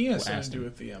her. So he has something to do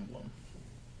with the emblem.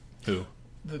 Who?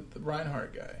 The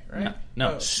Reinhardt guy, right?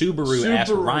 No. Subaru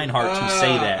asked Reinhardt to say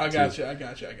that. I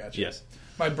got you. Yes.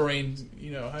 My brain,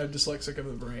 I have dyslexic of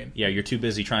the brain. Yeah, you're too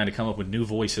busy trying to come up with new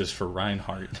voices for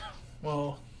Reinhardt.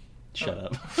 Well... Shut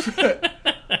up.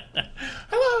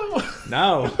 Hello!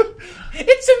 No.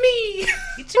 It's me!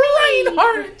 It's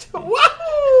Reinhardt!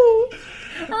 Wahoo!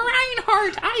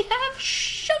 Reinhardt, I have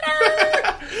sugar!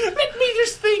 Let me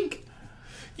just think.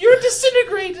 You're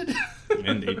disintegrated.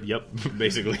 Indeed. Yep,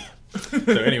 basically.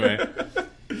 So anyway.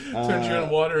 Turns you in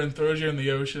water and throws you in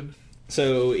the ocean.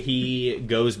 So he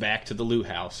goes back to the loot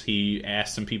house. He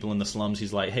asks some people in the slums.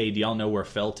 He's like, hey, do y'all know where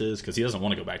Felt is? Because he doesn't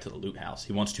want to go back to the loot house.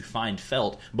 He wants to find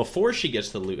Felt before she gets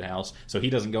to the loot house so he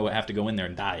doesn't have to go in there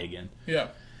and die again. Yeah.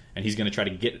 And he's going to try to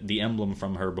get the emblem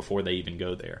from her before they even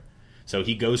go there. So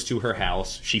he goes to her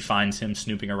house. She finds him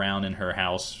snooping around in her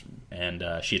house, and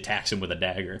she attacks him with a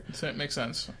dagger. So it makes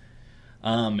sense.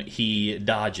 He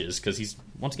dodges because he's,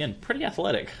 once again, pretty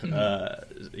athletic.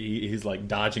 Mm-hmm. He's like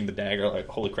dodging the dagger, like,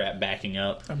 holy crap, backing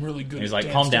up. I'm really good And he's at like,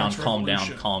 Dance calm down, Dance calm down,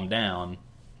 Revolution. calm down.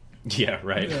 Yeah,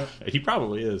 right. Yeah. He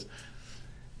probably is.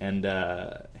 And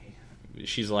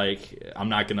she's like, I'm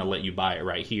not going to let you buy it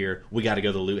right here. We got to go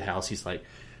to the loot house. He's like,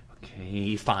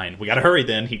 okay, fine. We got to hurry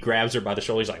then. He grabs her by the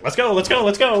shoulder. He's like, let's go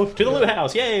to the loot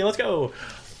house. Yay, let's go.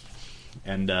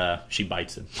 And she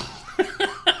bites him.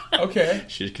 Okay.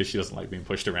 Because she doesn't like being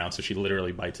pushed around, so she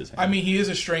literally bites his hand. I mean, he is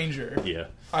a stranger. Yeah.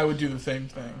 I would do the same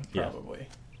thing, Yeah. probably.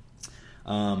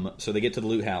 So they get to the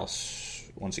loot house.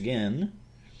 Once again,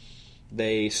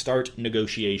 they start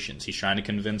negotiations. He's trying to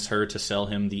convince her to sell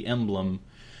him the emblem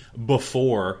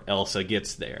before Elsa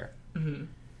gets there. Mm-hmm.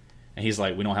 And he's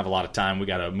like, we don't have a lot of time. We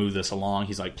got to move this along.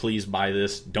 He's like, please buy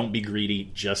this. Don't be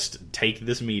greedy. Just take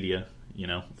this media,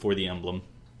 for the emblem,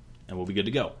 and we'll be good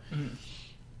to go.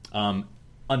 Mm-hmm.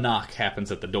 A knock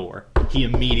happens at the door. He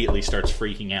immediately starts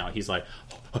freaking out. He's like,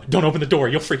 don't open the door.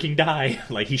 You'll freaking die.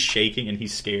 Like, he's shaking and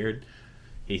he's scared.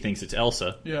 He thinks it's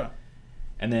Elsa. Yeah.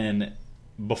 And then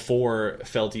before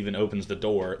Felt even opens the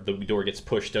door gets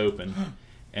pushed open,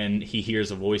 and he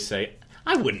hears a voice say,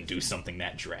 I wouldn't do something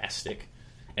that drastic.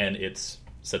 And it's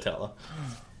Satella.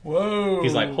 Whoa.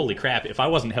 He's like, holy crap, if I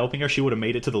wasn't helping her, she would have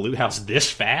made it to the loot house this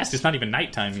fast? It's not even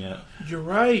nighttime yet. You're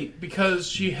right, because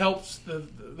she helps the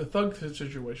thug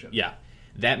situation. Yeah.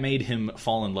 that made him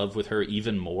fall in love with her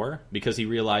even more because he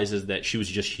realizes that she was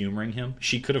just humoring him.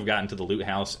 She could have gotten to the loot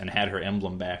house and had her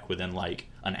emblem back within like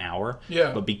an hour.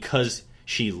 Yeah. But because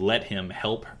she let him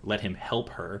help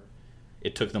her,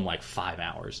 it took them like 5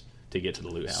 hours to get to the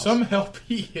loot house. Some help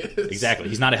he is. Exactly.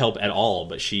 He's not a help at all,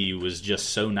 but she was just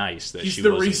so nice that He's she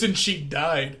the wasn't... reason she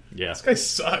died. Yeah. This guy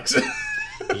sucks.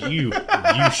 You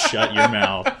shut your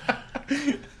mouth.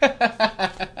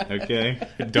 Okay?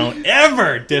 Don't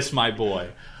ever diss my boy.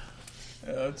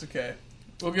 It's okay.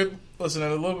 Listen, a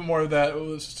little bit more of that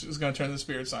was going to turn to the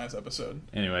Spirit Science episode.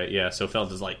 Anyway, yeah, so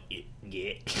Felt is like,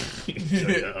 yeah.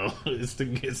 No, it's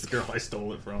the girl I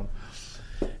stole it from.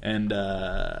 And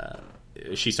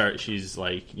she's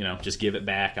like, just give it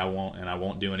back. I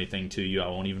won't do anything to you. I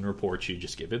won't even report you.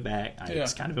 Just give it back.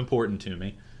 It's kind of important to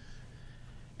me.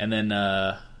 And then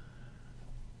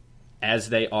as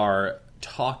they are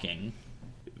talking,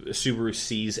 Subaru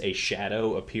sees a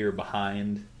shadow appear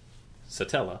behind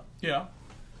Satella. Yeah.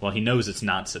 Well, he knows it's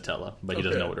not Satella, but he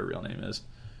doesn't know what her real name is.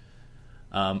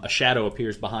 A shadow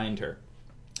appears behind her,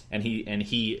 and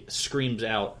he screams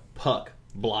out, "Puck,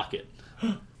 block it,"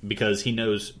 because he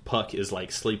knows Puck is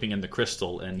like sleeping in the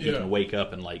crystal, and he can wake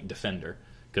up and like defend her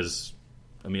because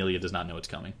Amelia does not know it's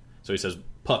coming. So he says,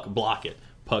 "Puck, block it."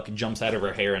 Puck jumps out of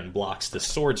her hair and blocks the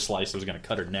sword slice that was going to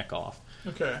cut her neck off.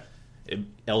 Okay.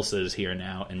 Elsa is here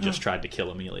now and just tried to kill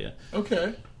Amelia.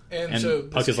 Okay. And so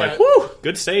Puck is like, "Woo,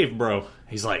 good save, bro."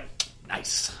 He's like,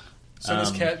 "Nice." So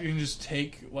this cat, you can just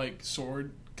take like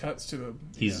sword cuts to the.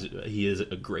 He is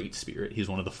a great spirit. He's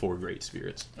one of the 4 great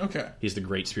spirits. Okay. He's the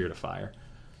great spirit of fire.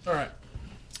 All right.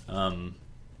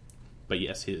 But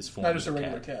yes, his form Not is just a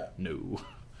regular cat. No,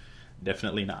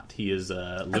 definitely not. He is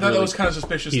literally. I thought that was kind of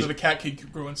suspicious that a cat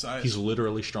could grow in size. He's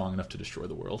literally strong enough to destroy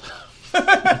the world.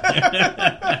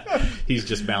 He's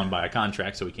just bound by a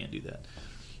contract, so he can't do that.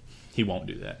 He won't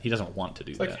do that. He doesn't want to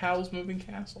do that. Like Howl's Moving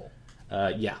Castle.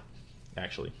 Yeah,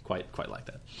 actually, quite like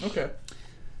that. Okay.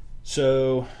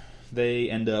 So they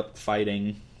end up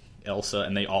fighting Elsa,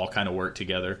 and they all kind of work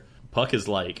together. Puck is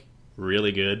like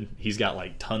really good. He's got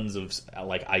like tons of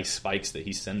like ice spikes that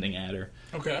he's sending at her.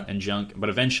 Okay. And junk. But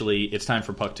eventually, it's time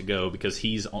for Puck to go because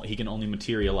he can only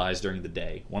materialize during the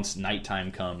day. Once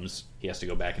nighttime comes, he has to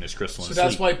go back in his crystal and sleep. So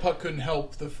that's why Puck couldn't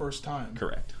help the first time.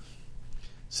 Correct.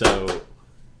 So.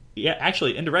 Yeah,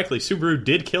 actually, indirectly, Subaru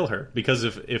did kill her because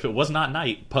if it was not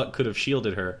night, Puck could have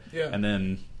shielded her. Yeah. And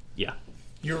then, yeah.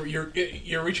 You're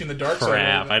reaching the dark side.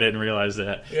 Crap, I didn't realize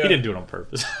that. Yeah. He didn't do it on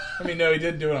purpose. I mean, no, he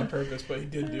didn't do it on purpose, but he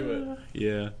did do it.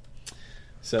 Yeah.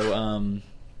 So,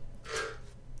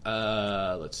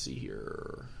 let's see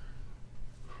here.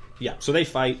 Yeah, so they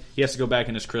fight. He has to go back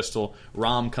in his crystal.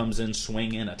 Rom comes in,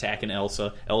 swinging, attacking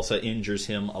Elsa. Elsa injures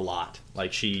him a lot.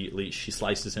 Like, she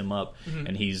slices him up,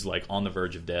 and he's, like, on the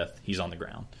verge of death. He's on the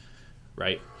ground,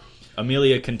 right?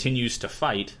 Amelia continues to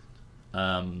fight,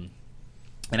 and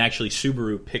actually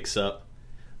Subaru picks up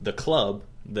the club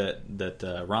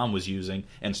that Rom was using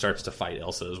and starts to fight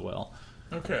Elsa as well.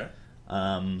 Okay.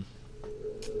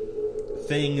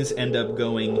 Things end up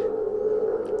going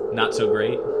not so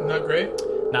great. Not great?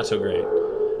 Not so great.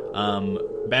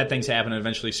 Bad things happen, and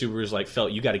eventually Subaru's like,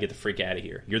 Felt, you got to get the freak out of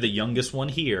here. You're the youngest one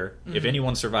here. If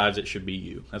anyone survives, it should be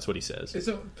you. That's what he says.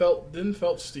 Didn't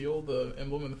Felt steal the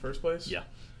emblem in the first place? Yeah.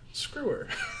 Screw her.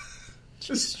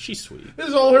 She's sweet. This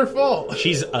is all her fault.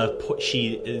 She is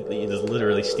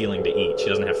literally stealing to eat. She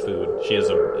doesn't have food. She is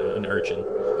an urchin.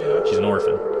 Yeah. She's an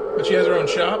orphan. But she has her own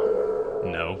shop?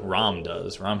 No, Rom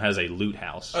does. Rom has a loot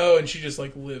house. Oh, and she just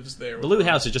like lives there. The loot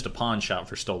house is just a pawn shop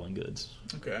for stolen goods.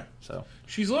 Okay. So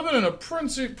she's living in a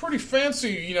pretty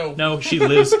fancy, No, she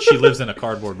lives in a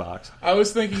cardboard box. I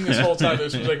was thinking this whole time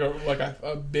this was like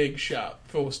a big shop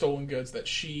full of stolen goods that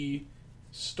she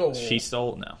stole. She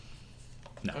stole? No.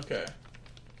 Okay.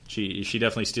 She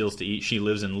definitely steals to eat. She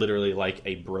lives in literally like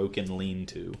a broken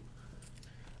lean-to.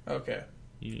 Okay.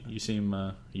 You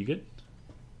seem you good?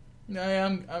 No, yeah,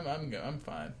 I'm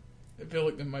fine. I feel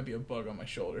like there might be a bug on my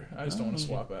shoulder. I just don't want to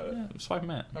swap at it. Yeah, swipe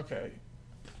him at. Okay.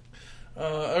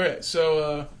 Okay,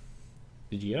 so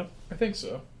did you go? I think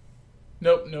so.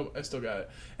 Nope, I still got it.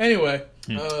 Anyway,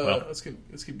 well, let's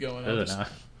keep going.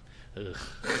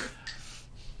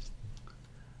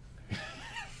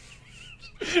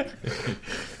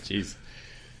 Jeez.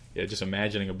 Yeah, just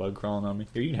imagining a bug crawling on me.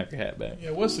 Here, you can have your hat back.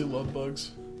 Yeah, Wesley loved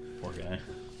bugs. Poor guy.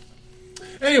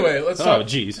 Anyway, let's talk. Oh,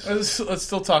 jeez. Let's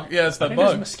still talk. Yeah, it's that I think bug.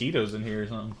 there's mosquitoes in here or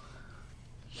something.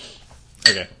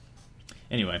 Okay.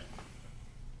 Anyway.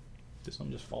 Did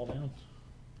something just fall down?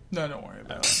 No, don't worry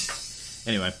about it.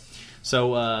 Anyway.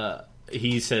 So,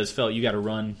 he says, Felt, you got to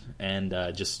run and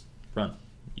just run.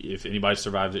 If anybody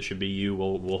survives, it should be you.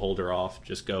 We'll hold her off.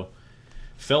 Just go.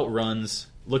 Felt runs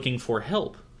looking for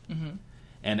help. Mm-hmm.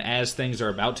 And as things are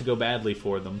about to go badly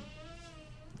for them,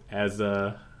 as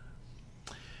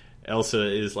Elsa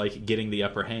is like getting the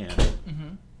upper hand,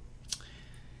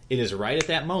 it is right at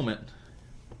that moment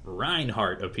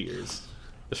Reinhardt appears.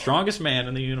 The strongest man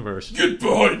in the universe. Get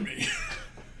behind me.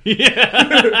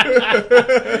 Yeah.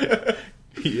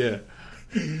 Yeah.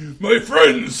 My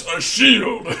friends, a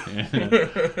shield.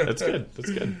 That's good. That's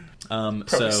good.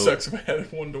 Probably sucks if I had a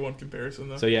 1-to-1 comparison,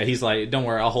 though. So yeah, he's like, don't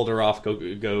worry, I'll hold her off,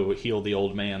 go heal the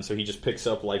old man. So he just picks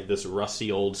up like this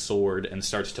rusty old sword and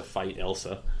starts to fight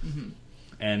Elsa. Mm-hmm.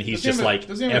 And he's does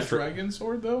he have a dragon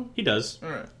sword, though? He does.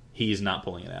 Alright. He's not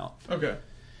pulling it out. Okay.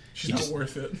 She's not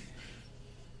worth it.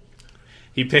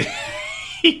 He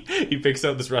picks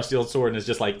up this rusty old sword and is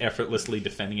just like effortlessly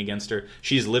defending against her.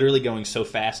 She's literally going so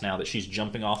fast now that she's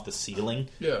jumping off the ceiling.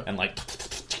 Yeah. And like,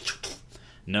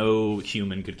 no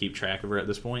human could keep track of her at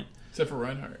this point. Except for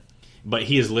Reinhardt. But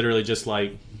he is literally just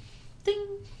like, Ding,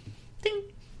 ding,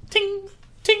 ting,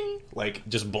 ting. like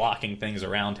just blocking things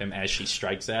around him as she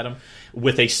strikes at him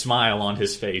with a smile on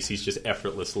his face. He's just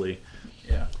effortlessly.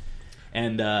 Yeah.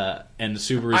 And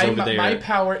Subaru's over there. My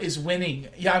power is winning.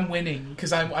 Yeah, I'm winning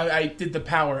because I did the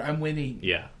power. I'm winning.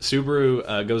 Yeah,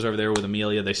 Subaru goes over there with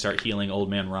Amelia. They start healing Old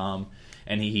Man Rom,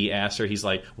 and he asks her. He's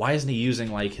like, "Why isn't he using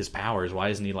like his powers? Why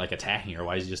isn't he like attacking her?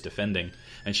 Why is he just defending?"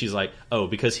 And she's like, "Oh,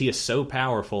 because he is so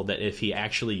powerful that if he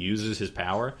actually uses his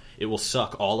power, it will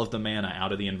suck all of the mana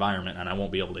out of the environment, and I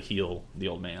won't be able to heal the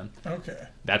old man." Okay.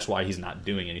 That's why he's not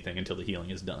doing anything until the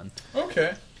healing is done.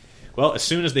 Okay. Well, as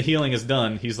soon as the healing is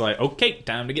done, he's like, okay,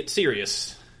 time to get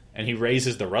serious. And he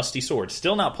raises the rusty sword,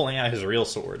 still not pulling out his real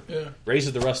sword. Yeah.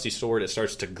 Raises the rusty sword, it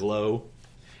starts to glow,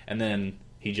 and then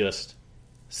he just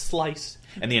slice,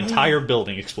 and the entire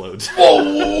building explodes. Whoa,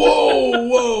 whoa,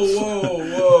 whoa,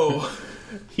 whoa, whoa.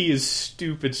 He is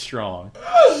stupid strong.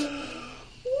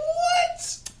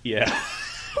 What? Yeah.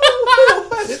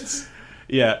 What?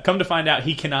 Yeah, come to find out,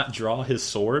 he cannot draw his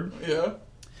sword. Yeah.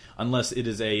 Unless it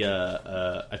is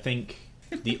I think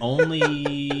the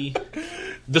only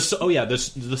the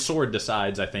sword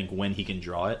decides, I think, when he can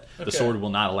draw it. Okay. The sword will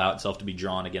not allow itself to be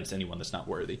drawn against anyone that's not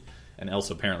worthy, and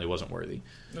Elsa apparently wasn't worthy.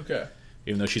 Okay.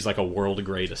 Even though she's like a world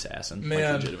grade assassin, Man,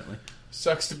 like legitimately.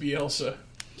 Sucks to be Elsa.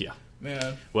 Yeah.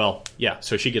 Man. Well, yeah.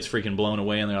 So she gets freaking blown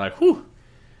away, and they're like, "Whew,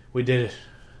 we did it.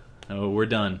 Oh, we're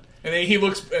done." And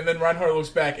then Reinhardt looks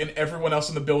back, and everyone else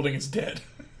in the building is dead.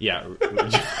 Yeah.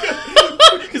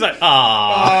 He's like,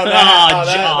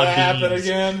 that happened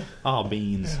again. Oh,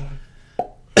 beans.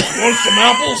 Want some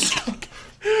apples?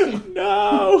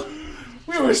 No.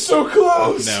 We were so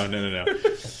close. No.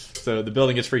 So the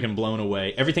building gets freaking blown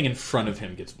away. Everything in front of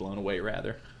him gets blown away,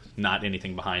 rather. Not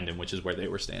anything behind him, which is where they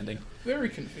were standing. Very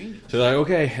convenient. So they're like,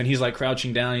 okay. And he's like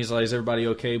crouching down. He's like, is everybody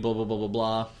okay? Blah, blah, blah, blah,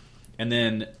 blah. And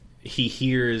then they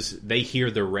hear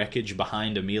the wreckage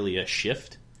behind Amelia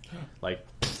shift.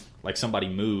 Like somebody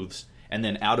moves. And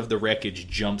then out of the wreckage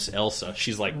jumps Elsa.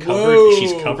 She's like covered. Whoa.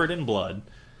 She's covered in blood.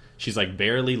 She's like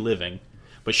barely living,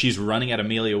 but she's running at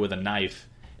Amelia with a knife.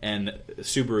 And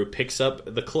Subaru picks up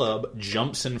the club,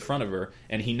 jumps in front of her,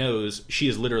 and he knows she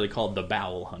is literally called the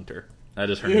Bowel Hunter. That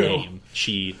is her name.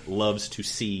 She loves to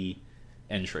see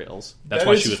entrails. That's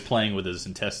why she was playing with his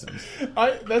intestines.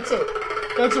 That's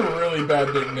a really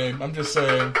bad nickname. I'm just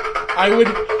saying. I would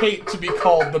hate to be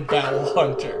called the Bowel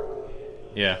Hunter.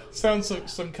 Yeah. Sounds like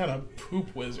some kind of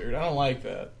poop wizard. I don't like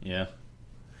that. Yeah.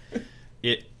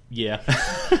 Yeah.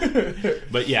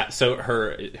 But yeah, so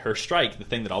her strike, the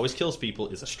thing that always kills people,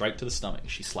 is a strike to the stomach.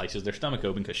 She slices their stomach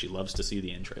open because she loves to see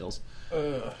the entrails.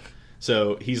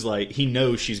 So he's like, he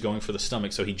knows she's going for the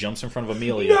stomach, so he jumps in front of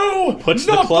Amelia, puts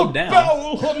the club down.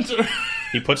 Bowel Hunter.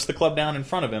 He puts the club down in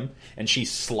front of him, and she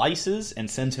slices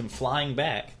and sends him flying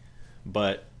back,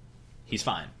 but he's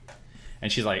fine.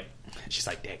 And she's like,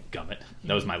 dadgummit,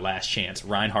 that was my last chance.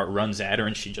 Reinhardt runs at her,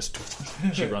 and she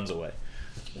runs away.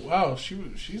 Wow,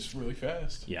 she's really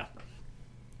fast. Yeah.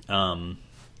 And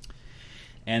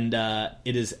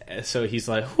it is, so he's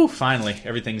like, whew, finally,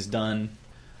 everything's done.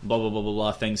 Blah, blah, blah, blah,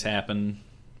 blah, things happen.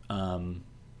 I'm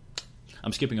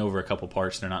skipping over a couple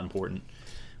parts, they're not important.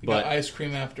 We got ice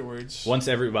cream afterwards. Once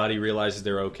everybody realizes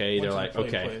they're okay, they're like,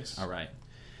 okay, all right.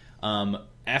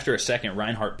 After a second,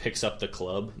 Reinhardt picks up the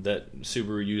club that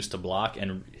Subaru used to block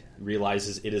and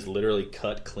realizes it is literally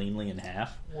cut cleanly in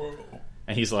half. Whoa.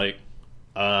 And he's like,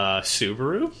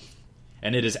 Subaru?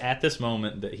 And it is at this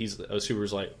moment that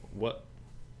Subaru's like, what?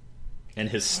 And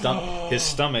his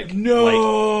stomach, no!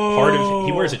 like, part of,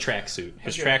 he wears a tracksuit.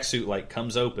 His tracksuit, like,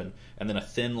 comes open, and then a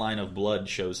thin line of blood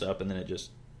shows up, and then it just,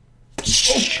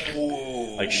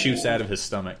 like, shoots out of his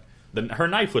stomach. Her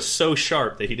knife was so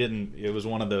sharp that he didn't. It was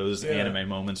one of those anime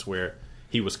moments where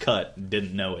he was cut, and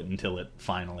didn't know it until it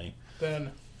finally.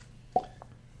 Then.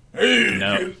 Hey,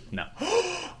 No.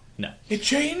 No. It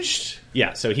changed?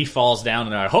 Yeah, so he falls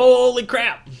down and holy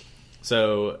crap!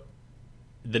 So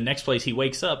the next place he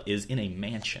wakes up is in a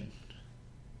mansion.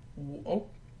 Oh,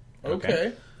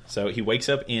 okay. So he wakes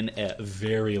up in a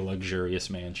very luxurious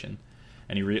mansion.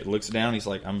 And he looks down, he's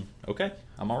like, I'm okay,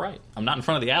 I'm alright. I'm not in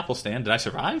front of the apple stand. Did I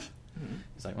survive? Mm-hmm.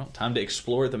 He's like, well, time to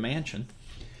explore the mansion.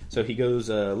 So he goes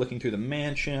looking through the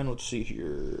mansion. Let's see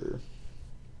here.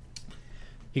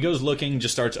 He goes looking,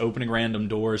 just starts opening random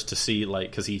doors to see,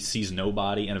 because he sees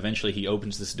nobody, and eventually he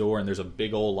opens this door, and there's a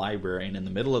big old library, and in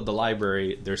the middle of the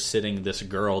library, there's sitting this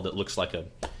girl that looks like a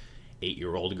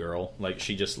 8-year-old girl.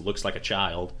 She just looks like a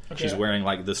child. Okay. She's wearing,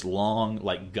 this long,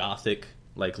 gothic,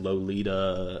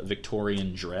 Lolita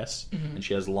Victorian dress, and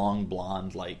she has long,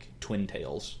 blonde, twin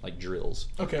tails, drills.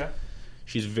 Okay.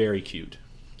 She's very cute.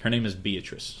 Her name is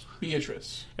Beatrice.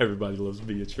 Beatrice. Everybody loves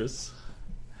Beatrice.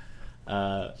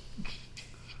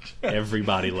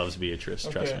 Everybody loves Beatrice,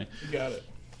 trust me. You got it.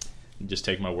 Just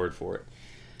take my word for it.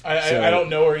 I don't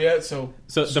know her yet, so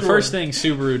the first thing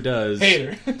Subaru does...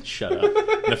 Hate her. Shut up.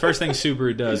 The first thing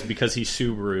Subaru does, because he's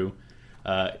Subaru,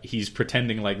 he's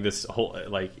pretending this whole...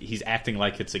 he's acting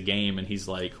like it's a game, and he's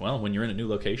like, well, when you're in a new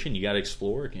location, you gotta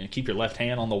explore. Keep your left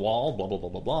hand on the wall, blah, blah, blah,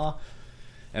 blah, blah.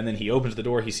 And then he opens the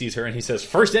door, he sees her, and he says,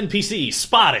 first NPC,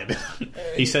 spotted!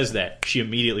 He says that. She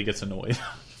immediately gets annoyed.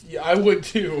 Yeah, I would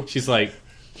too. She's like...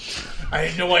 I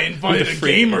didn't know I invited a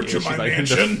gamer to my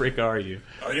mansion. Who the frick are you?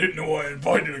 I didn't know I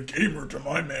invited a gamer to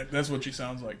my mansion. That's what she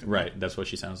sounds like to me. Right, that's what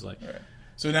she sounds like. Right.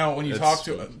 So now when you talk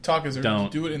as her,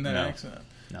 do it in that accent.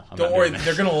 No, don't worry,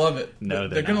 they're going to love it. No,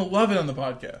 they're going to love it on the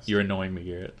podcast. You're annoying me,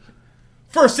 Garrett.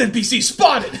 First NPC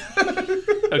spotted!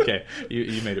 Okay,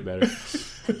 you made it better.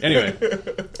 Anyway,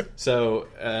 so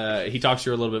he talks to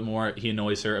her a little bit more. He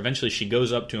annoys her. Eventually she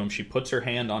goes up to him. She puts her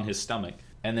hand on his stomach.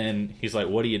 And then he's like,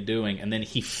 what are you doing? And then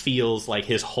he feels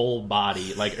his whole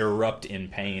body erupt in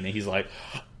pain. And he's like...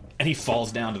 And he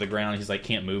falls down to the ground. He's like,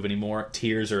 can't move anymore.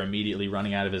 Tears are immediately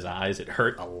running out of his eyes. It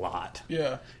hurt a lot.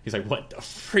 Yeah. He's like, what the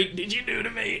freak did you do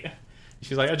to me?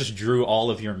 She's like, I just drew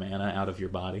all of your mana out of your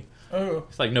body. Oh.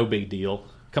 It's like, no big deal.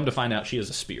 Come to find out, she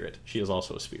is a spirit. She is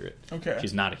also a spirit. Okay.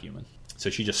 She's not a human. So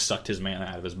she just sucked his mana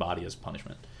out of his body as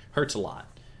punishment. Hurts a lot.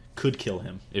 Could kill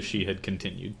him if she had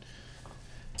continued.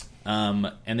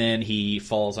 And then he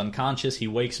falls unconscious. He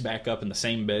wakes back up in the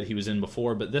same bed he was in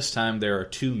before, but this time there are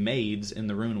 2 maids in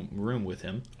the room with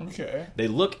him. Okay. They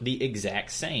look the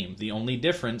exact same. The only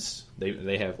difference,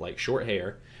 they have short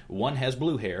hair. One has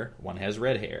blue hair, one has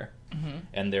red hair,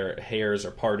 and their hairs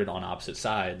are parted on opposite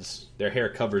sides. Their hair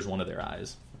covers one of their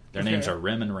eyes. Their names are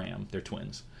Rem and Ram. They're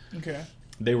twins. Okay.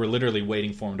 They were literally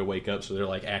waiting for him to wake up, so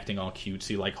they're acting all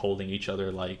cutesy, holding each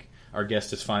other, our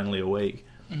guest is finally awake.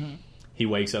 Mm-hmm. He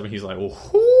wakes up and he's like,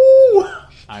 "Whoo,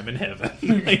 I'm in heaven."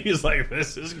 He's like,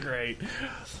 "This is great."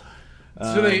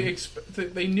 So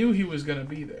they knew he was going to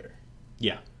be there.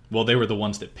 Yeah. Well, they were the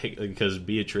ones that picked, because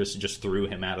Beatrice just threw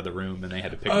him out of the room, and they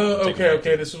had to pick him up. Oh,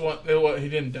 okay. This is what he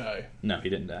didn't die. No, he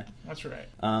didn't die. That's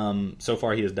right. So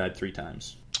far, he has died 3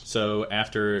 times. So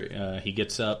after he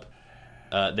gets up,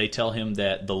 they tell him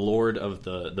that the Lord of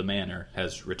the manor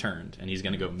has returned, and he's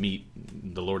going to go meet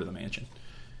the Lord of the mansion.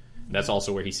 That's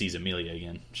also where he sees Amelia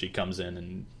again. She comes in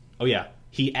and... Oh, yeah.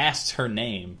 He asks her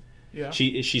name. Yeah.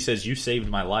 She says, you saved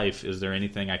my life. Is there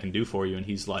anything I can do for you? And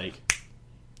he's like,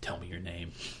 tell me your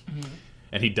name. Mm-hmm.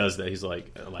 And he does that. He's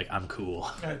like I'm cool.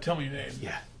 Tell me your name.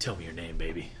 Yeah, tell me your name,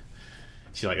 baby.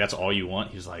 She's like, that's all you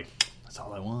want? He's like, that's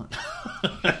all I want.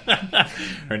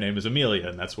 Her name is Amelia,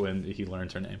 and that's when he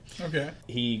learns her name. Okay.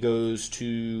 He goes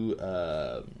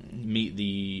to meet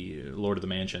the Lord of the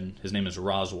Mansion. His name is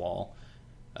Roswell.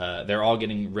 They're all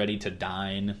getting ready to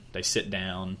dine. They sit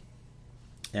down,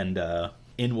 and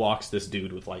in walks this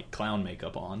dude with clown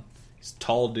makeup on. He's a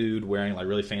tall dude wearing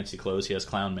really fancy clothes. He has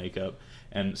clown makeup,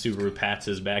 and Subaru pats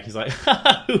his back. He's like,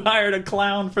 "Who hired a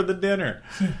clown for the dinner?"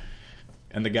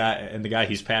 And the guy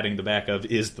he's patting the back of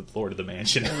is the Lord of the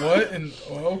Mansion. What? And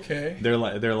okay. They're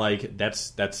like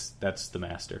that's the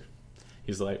master.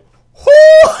 He's like,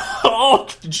 oh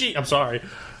gee, I'm sorry.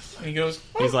 And he goes.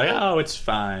 He's like, oh, it's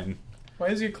fine. Why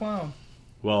is he a clown?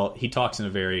 Well, he talks in a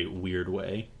very weird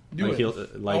way. I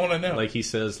want to know. He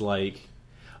says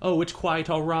oh, it's quite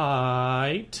all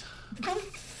right.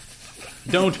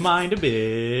 Don't mind a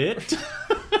bit.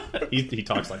 he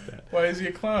talks like that. Why is he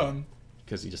a clown?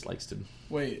 Because he just likes to.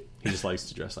 Wait. He just likes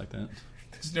to dress like that.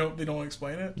 They don't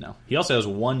explain it? No. He also has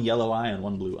one yellow eye and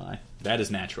one blue eye. That is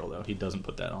natural, though. He doesn't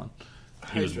put that on.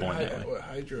 He was born that way. What,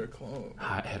 hydrochrome?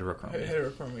 Heterochromia.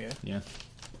 Heterochromia. Yeah.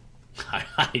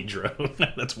 Hydro.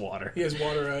 That's water. He has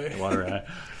water eye. Water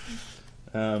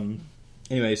eye.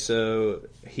 Anyway, so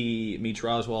he meets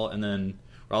Roswell, and then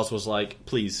Roswell's like,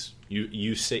 please,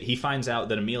 you say... He finds out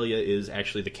that Amelia is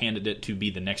actually the candidate to be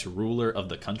the next ruler of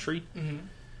the country. Mm-hmm.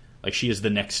 Like, she is the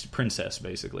next princess,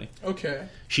 basically. Okay.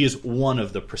 She is one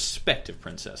of the prospective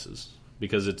princesses,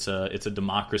 because it's a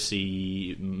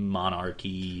democracy,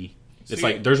 monarchy... It's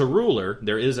like, there's a ruler,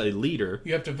 there is a leader.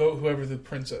 You have to vote whoever the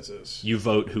princess is. You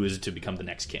vote who is to become the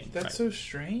next king. That's so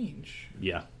strange.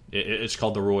 Yeah. It's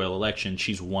called the royal election.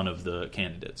 She's one of the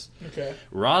candidates. Okay.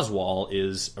 Roswell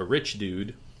is a rich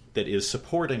dude that is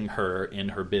supporting her in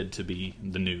her bid to be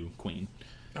the new queen.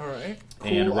 All right.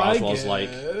 Cool, and Roswell's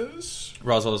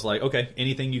like, okay,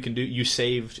 anything you can do. You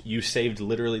saved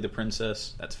literally the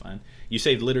princess. That's fine. You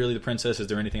saved literally the princess. Is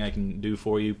there anything I can do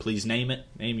for you? Please name it.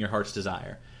 Name your heart's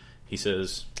desire. He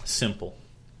says, simple.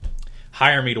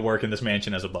 Hire me to work in this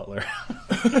mansion as a butler.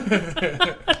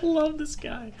 I love this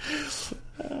guy.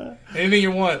 Anything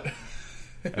you want.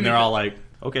 And they're all like,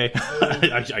 okay,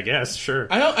 I guess, sure.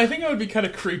 I think I would be kind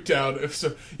of creeped out if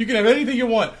so. You can have anything you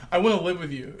want. I want to live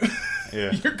with you.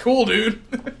 Yeah. You're cool, dude.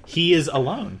 He is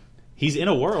alone. He's in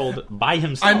a world by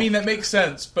himself. I mean, that makes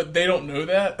sense, but they don't know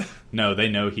that. No, they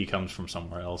know he comes from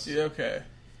somewhere else. Yeah, okay.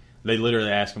 They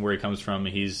literally ask him where he comes from.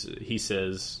 He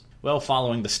says, well,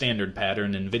 following the standard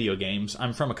pattern in video games,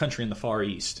 I'm from a country in the Far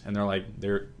East. And they're like,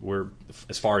 we're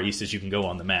as far east as you can go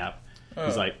on the map. Oh.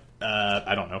 He's like,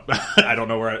 I don't know. I don't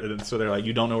know where. So they're like,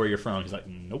 you don't know where you're from? He's like,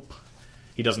 nope.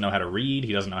 He doesn't know how to read.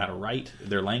 He doesn't know how to write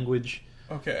their language.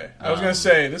 Okay. I was going to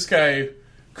say, this guy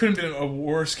couldn't have been a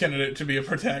worse candidate to be a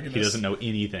protagonist. He doesn't know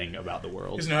anything about the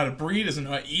world. He doesn't know how to breathe, doesn't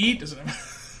know how to eat, doesn't know...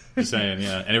 Just saying,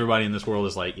 yeah. And everybody in this world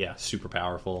is like, yeah, super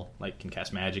powerful, like can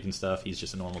cast magic and stuff. He's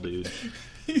just a normal dude.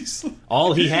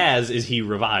 All he has is he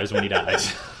revives when he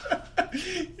dies.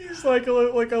 He's like a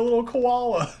little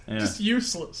koala. Yeah. Just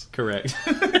useless. Correct.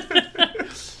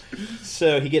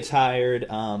 So he gets hired.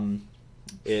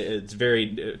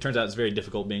 It turns out it's very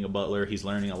difficult being a butler. He's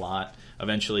learning a lot.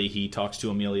 Eventually, he talks to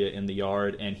Amelia in the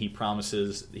yard, and he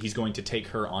promises he's going to take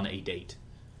her on a date.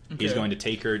 Okay. He's going to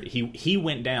take her. He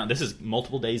went down. This is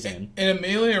multiple days in. And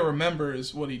Amelia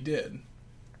remembers what he did.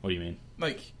 What do you mean?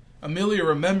 Like, Amelia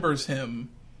remembers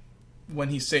him when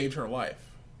he saved her life.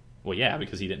 Well, yeah,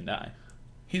 because he didn't die.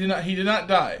 He did not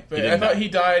die. But I thought he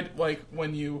died like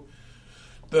when and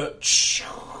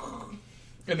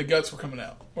the guts were coming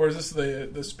out. Or is this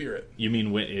the spirit? You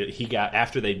mean when he got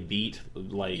after they beat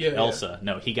Elsa? Yeah.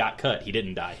 No, he got cut. He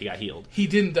didn't die. He got healed. He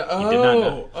didn't die. Oh, he did not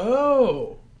die.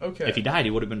 Oh. Okay. If he died,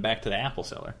 he would have been back to the apple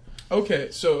cellar.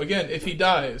 Okay, so again, if he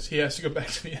dies, he has to go back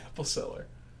to the apple cellar.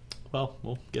 Well,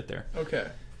 we'll get there. Okay.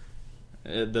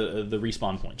 The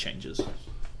respawn point changes.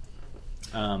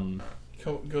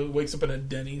 Wakes up in a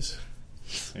Denny's.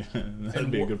 That'd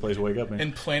be a good place to wake up in.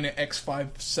 And Planet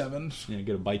X57. Yeah,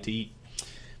 get a bite to eat.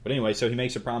 But anyway, so he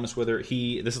makes a promise with her.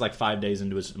 This is like 5 days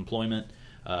into his employment.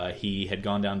 He had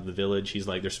gone down to the village. He's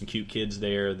like, there's some cute kids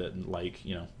there that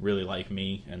really like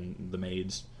me and the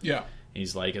maids. Yeah. And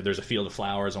he's like, there's a field of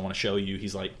flowers I want to show you.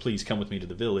 He's like, please come with me to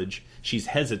the village. She's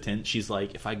hesitant. She's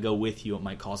like, if I go with you, it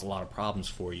might cause a lot of problems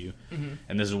for you. Mm-hmm.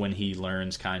 And this is when he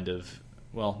learns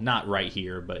not right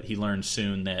here, but he learns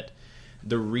soon that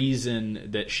the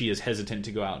reason that she is hesitant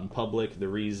to go out in public, the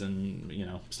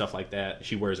reason, stuff like that,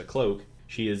 she wears a cloak.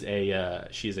 She is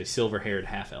a silver-haired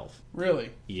half-elf.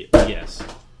 Really? Yes.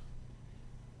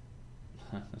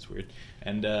 Huh, that's weird.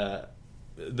 And a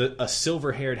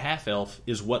silver-haired half-elf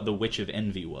is what the Witch of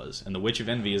Envy was. And the Witch of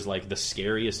Envy is like the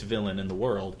scariest villain in the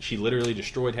world. She literally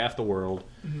destroyed half the world.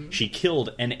 Mm-hmm. She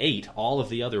killed and ate all of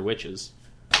the other witches.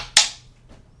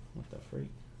 What the freak?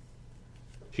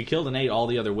 She killed and ate all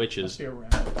the other witches. Yeah.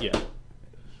 What the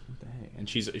heck? And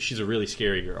she's a really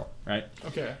scary girl, right?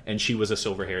 Okay. And she was a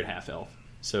silver-haired half-elf.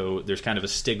 So there's kind of a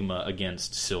stigma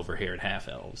against silver-haired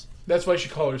half-elves. That's why she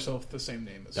called herself the same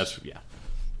name as... Yeah.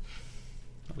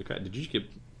 Did you get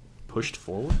pushed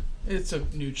forward? It's a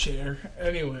new chair.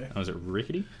 Anyway. Oh, is it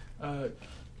rickety?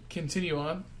 Continue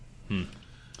on.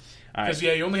 Because,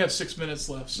 you only have 6 minutes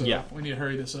left, so we need to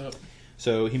hurry this up.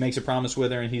 So he makes a promise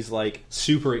with her, and he's, like,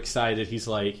 super excited. He's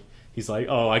like,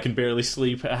 oh, I can barely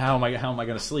sleep. How am I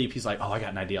going to sleep? He's like, oh, I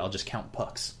got an idea. I'll just count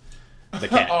pucks. The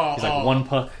cat. He's like, 1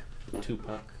 puck, 2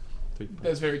 puck, 3 puck.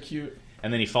 That's very cute.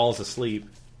 And then he falls asleep,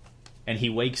 and he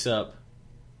wakes up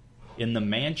in the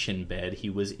mansion bed he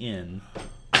was in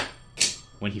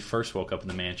when he first woke up in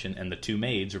the mansion, and the 2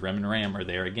 maids, Rem and Ram, are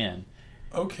there again.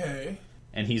 Okay.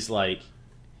 And he's like,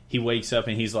 he wakes up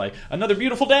and he's like, another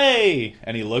beautiful day!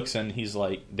 And he looks and he's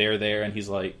like, they're there, and he's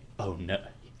like, oh no.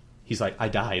 He's like, I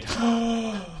died.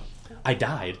 I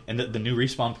died. And the new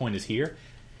respawn point is here.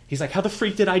 He's like, how the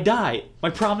freak did I die? My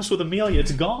promise with Amelia,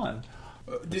 it's gone.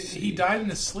 He died in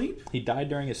his sleep? He died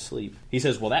during his sleep. He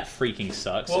says, well, that freaking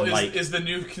sucks. Well, and is the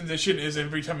new condition is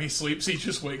every time he sleeps, he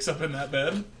just wakes up in that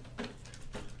bed?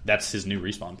 That's his new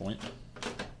respawn point.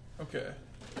 Okay.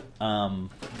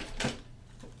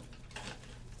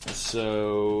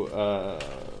 So,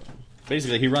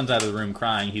 basically, he runs out of the room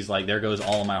crying. He's like, there goes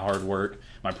all of my hard work.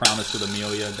 My promise with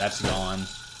Amelia, that's gone.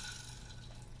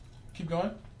 Keep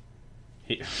going.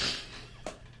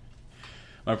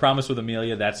 My promise with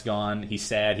Amelia, that's gone. He's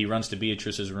sad. He runs to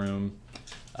Beatrice's room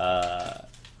and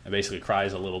basically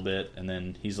cries a little bit. And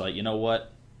then he's like, you know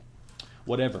what?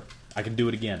 Whatever. I can do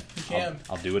it again. You can.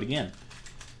 I'll do it again.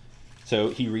 So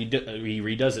he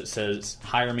redoes it, says,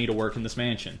 hire me to work in this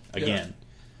mansion again.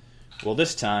 Yeah. Well,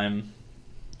 this time,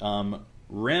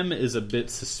 Rem is a bit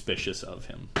suspicious of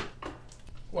him.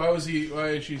 Why is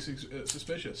she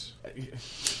suspicious?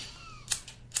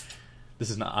 This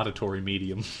is an auditory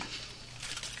medium.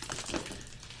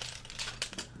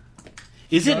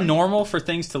 Is it normal for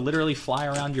things to literally fly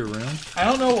around your room? I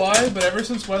don't know why, but ever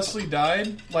since Wesley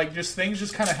died, like, things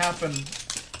just kind of happen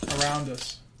around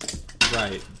us.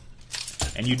 Right.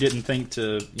 And you didn't think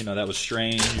that was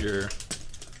strange, or...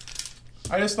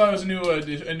 I just thought it was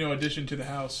a new addition to the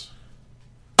house.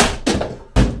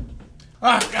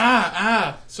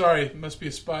 Sorry, it must be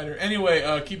a spider.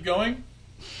 Anyway, keep going.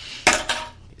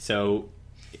 So,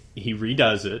 he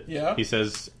redoes it. Yeah. He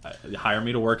says, hire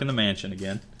me to work in the mansion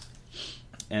again.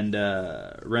 And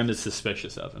Rem is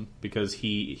suspicious of him because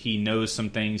he knows some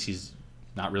things he's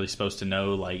not really supposed to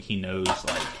know. Like, he knows,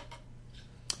 like,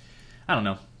 I don't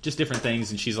know, just different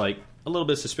things. And she's, like, a little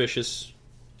bit suspicious.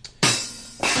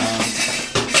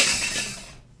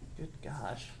 Good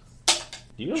gosh.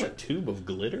 Do you have a tube of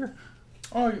glitter?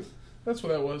 Oh, that's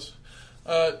what that was.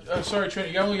 Sorry, Trent,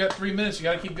 you only got 3 minutes. You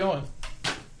got to keep going.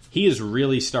 He is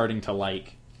really starting to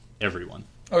like everyone.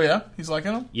 Oh, yeah? He's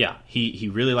liking them? Yeah. He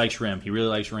really likes Rem. He really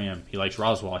likes Ram. He likes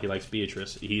Roswell. He likes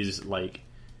Beatrice. He's like...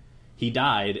 He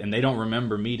died, and they don't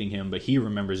remember meeting him, but he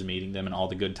remembers meeting them and all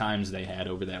the good times they had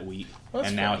over that week. That's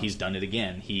and now fun. He's done it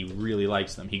again. He really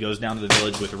likes them. He goes down to the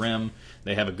village with Rem.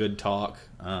 They have a good talk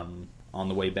on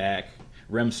the way back.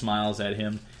 Rem smiles at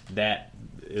him. That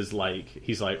is like...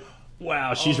 He's like,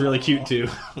 wow, she's really cute, too.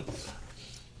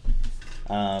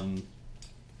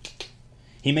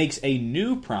 He makes a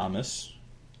new promise...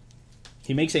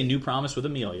 He makes a new promise with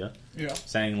Amelia,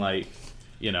 saying, like,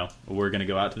 we're going to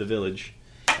go out to the village.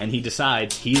 And he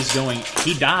decides he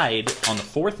died on the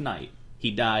fourth night.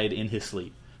 He died in his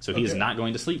sleep. So he is not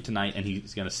going to sleep tonight, and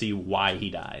he's going to see why he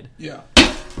died. Yeah.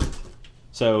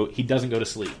 So he doesn't go to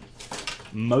sleep.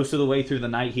 Most of the way through the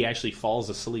night, he actually falls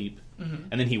asleep. Mm-hmm.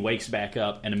 And then he wakes back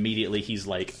up, and immediately he's,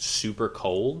 like, super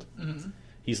cold. Mm-hmm.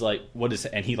 He's like, what is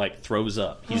it? And he, like, throws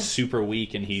up. He's super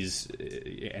weak, and he's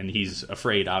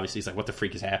afraid, obviously. He's like, what the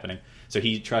freak is happening? So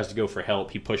he tries to go for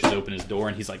help. He pushes open his door,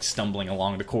 and he's, like, stumbling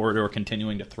along the corridor,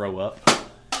 continuing to throw up.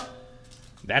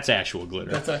 That's actual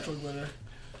glitter. That's actual glitter.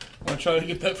 I'm going to try to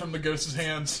get that from the ghost's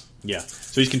hands. Yeah.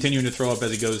 So he's continuing to throw up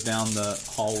as he goes down the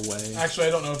hallway. Actually, I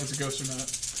don't know if it's a ghost or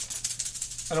not.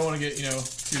 I don't want to get, too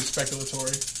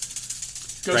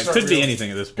speculatory. Ghosts could be anything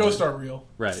at this point. Ghosts are real.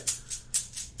 Right.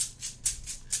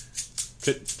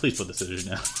 Please put the scissors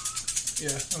down.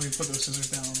 Yeah, let me put those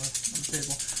scissors down on the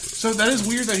table. So that is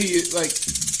weird that he, like,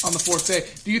 on the fourth day.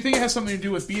 Do you think it has something to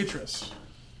do with Beatrice?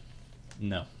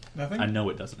 No. Nothing? I know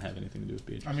it doesn't have anything to do with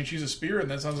Beatrice. I mean, she's a spirit,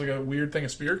 and that sounds like a weird thing a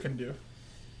spirit can do.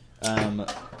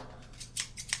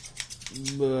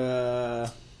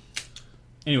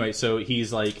 Anyway, so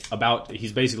he's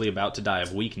basically about to die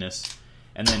of weakness.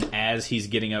 And then as he's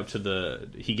getting up to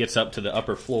he gets up to the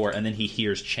upper floor, and then he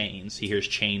hears chains. He hears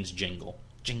chains jingle.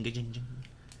 Jingle, jingle, jingle.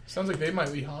 Sounds like they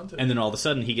might be haunted. And then all of a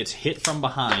sudden, he gets hit from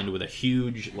behind with a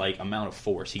huge, like, amount of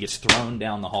force. He gets thrown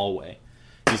down the hallway.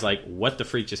 He's like, what the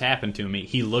freak just happened to me?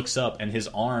 He looks up, and his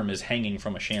arm is hanging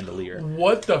from a chandelier.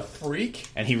 What the freak?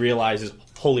 And he realizes,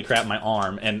 holy crap, my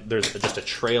arm. And there's just a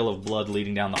trail of blood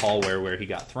leading down the hallway where he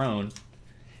got thrown.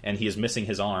 And he is missing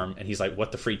his arm. And he's like,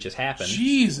 what the freak just happened?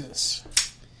 Jesus.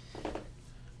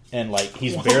 And, like,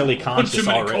 he's barely conscious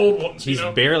already. Cold ones, he's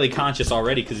barely conscious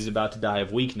already because he's about to die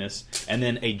of weakness. And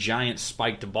then a giant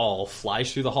spiked ball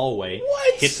flies through the hallway,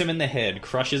 hits him in the head,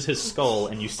 crushes his skull,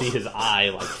 and you see his eye,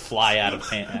 like, fly out of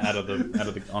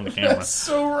the on the camera. That's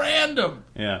so random.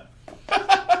 Yeah.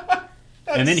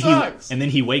 And then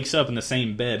he wakes up in the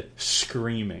same bed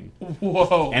screaming.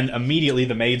 Whoa. And immediately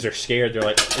the maids are scared. They're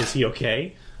like, is he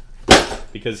okay?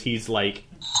 Because he's like,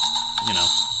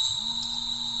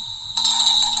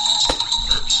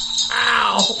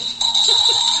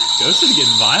 Ghost is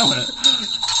getting violent.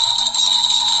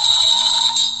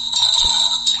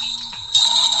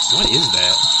 What is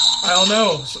that? I don't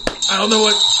know. I don't know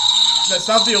what... That's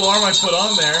not the alarm I put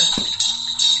on there.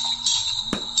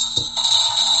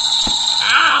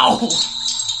 Ow!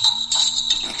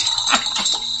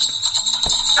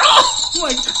 Oh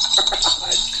my god!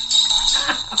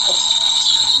 Ow!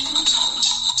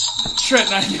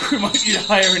 Trent, I think we might need to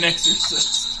hire an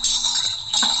exorcist.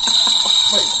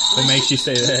 What makes you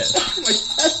say that? My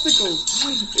testicles!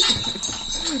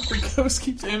 The ghost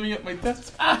keeps aiming at my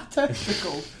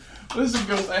testicles. Listen,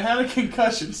 ghost, I had a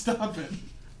concussion. Stop it.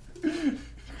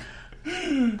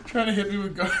 Trying to hit me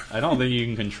with Garfield. I don't think you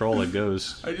can control a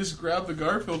ghost. I just grabbed the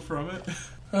Garfield from it.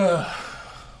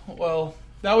 Well,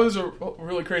 that was a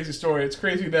really crazy story. It's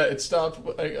crazy that it stopped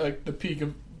like the peak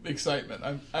of excitement.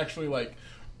 I'm actually like,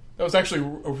 that was actually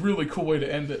a really cool way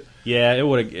to end it. Yeah, it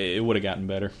would have gotten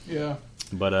better. Yeah,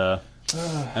 but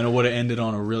and it would have ended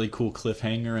on a really cool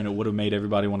cliffhanger, and it would have made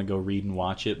everybody want to go read and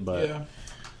watch it. But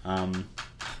yeah.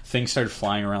 Things started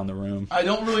flying around the room. I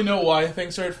don't really know why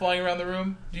things started flying around the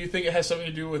room. Do you think it has something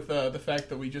to do with the fact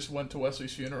that we just went to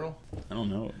Wesley's funeral? I don't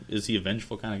know. Is he a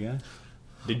vengeful kind of guy?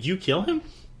 Did you kill him?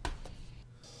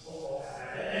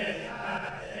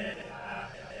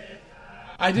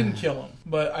 I didn't kill him,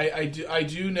 but I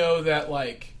do know that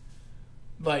like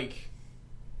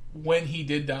when he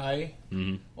did die,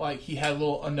 like he had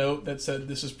a note that said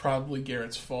this is probably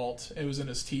Garrett's fault. It was in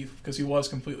his teeth because he was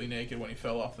completely naked when he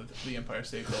fell off the Empire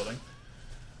State Building.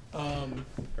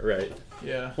 Right.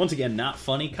 Yeah. Once again, not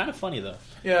funny. Kind of funny though.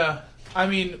 Yeah. I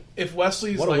mean, if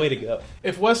Wesley's what a way to go.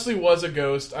 If Wesley was a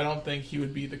ghost, I don't think he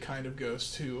would be the kind of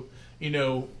ghost who,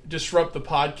 disrupt the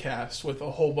podcast with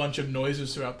a whole bunch of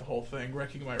noises throughout the whole thing,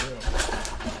 wrecking my room.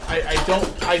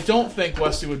 I don't think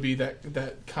Wesley would be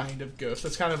that kind of ghost.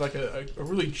 That's kind of like a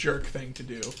really jerk thing to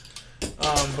do.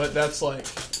 But that's what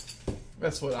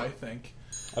I think.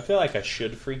 I feel like I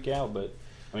should freak out, but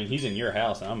I mean, he's in your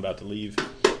house and I'm about to leave.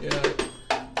 Yeah.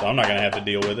 So I'm not going to have to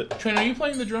deal with it. Trent, are you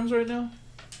playing the drums right now?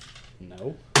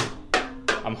 No.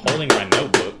 I'm holding my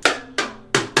notebook.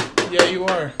 Yeah, you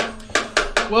are.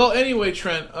 Well, anyway,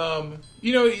 Trent, all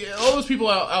those people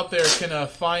out there can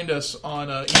find us on,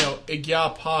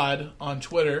 Pod on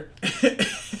Twitter.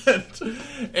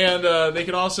 and they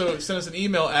can also send us an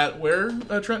email at where,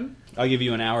 Trenton? I'll give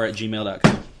you an hour at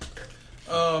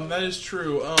gmail.com. That is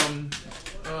true.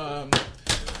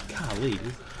 Golly.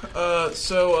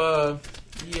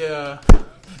 Yeah.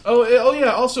 Oh,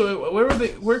 yeah. Also,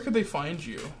 where could they find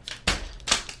you?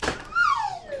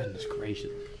 Goodness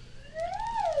gracious.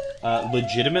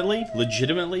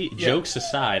 Legitimately, yeah. Jokes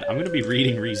aside, I'm going to be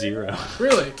reading ReZero.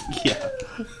 Really? Yeah.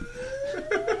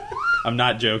 I'm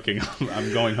not joking.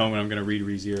 I'm going home and I'm going to read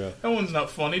ReZero. That one's not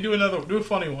funny. Do a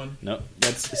funny one. No,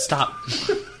 stop.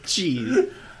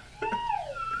 Jeez.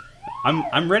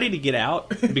 I'm ready to get out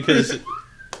because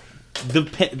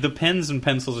the pens and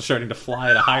pencils are starting to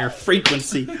fly at a higher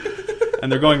frequency,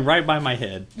 and they're going right by my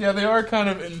head. Yeah, they are kind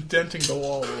of indenting the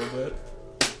wall a little bit.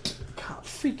 God,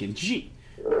 freaking gee.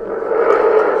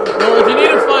 Well, if you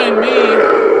need to find me,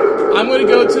 I'm going to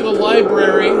go to the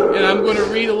library, and I'm going to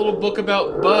read a little book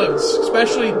about bugs,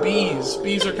 especially bees.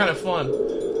 Bees are kind of fun.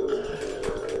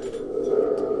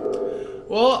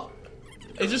 Well,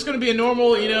 it's just going to be a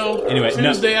normal,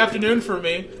 Tuesday afternoon for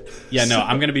me. Yeah, no,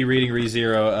 I'm going to be reading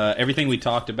ReZero. Everything we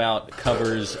talked about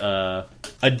covers a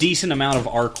decent amount of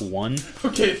Arc 1.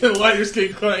 Okay, the lighter's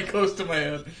getting quite close to my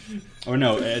head. Or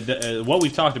no, what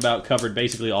we've talked about covered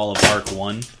basically all of Arc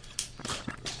 1.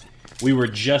 We were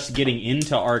just getting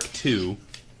into Arc 2.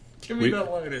 Give me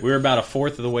that lighter. We were about a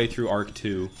fourth of the way through Arc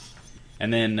 2.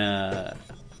 And then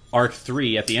Arc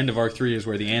 3, at the end of Arc 3 is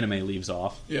where the anime leaves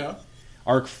off. Yeah.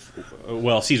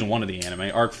 Season 1 of the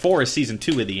anime. Arc 4 is Season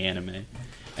 2 of the anime.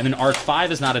 And then Arc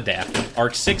 5 is not adapted.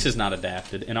 Arc 6 is not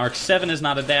adapted. And Arc 7 is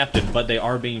not adapted, but they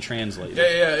are being translated.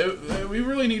 Yeah. We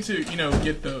really need to,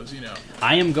 get those,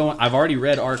 I've already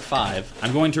read Arc 5.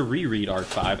 I'm going to reread Arc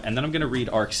 5, and then I'm going to read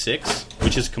Arc 6,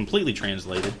 which is completely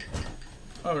translated.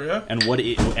 Oh, yeah? And what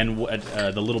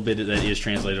the little bit that is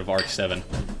translated of Arc 7.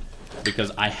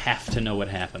 Because I have to know what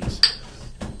happens.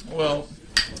 Well,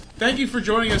 thank you for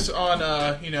joining us on,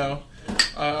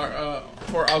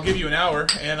 for I'll Give You an Hour,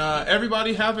 and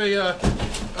everybody have a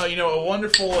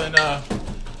wonderful and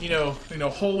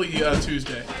holy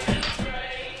Tuesday.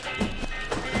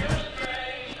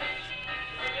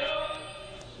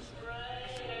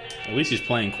 At least he's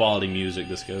playing quality music,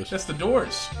 this ghost. That's the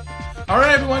Doors. All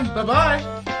right, everyone. Bye-bye.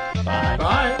 Bye.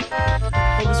 Bye.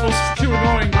 Hope this was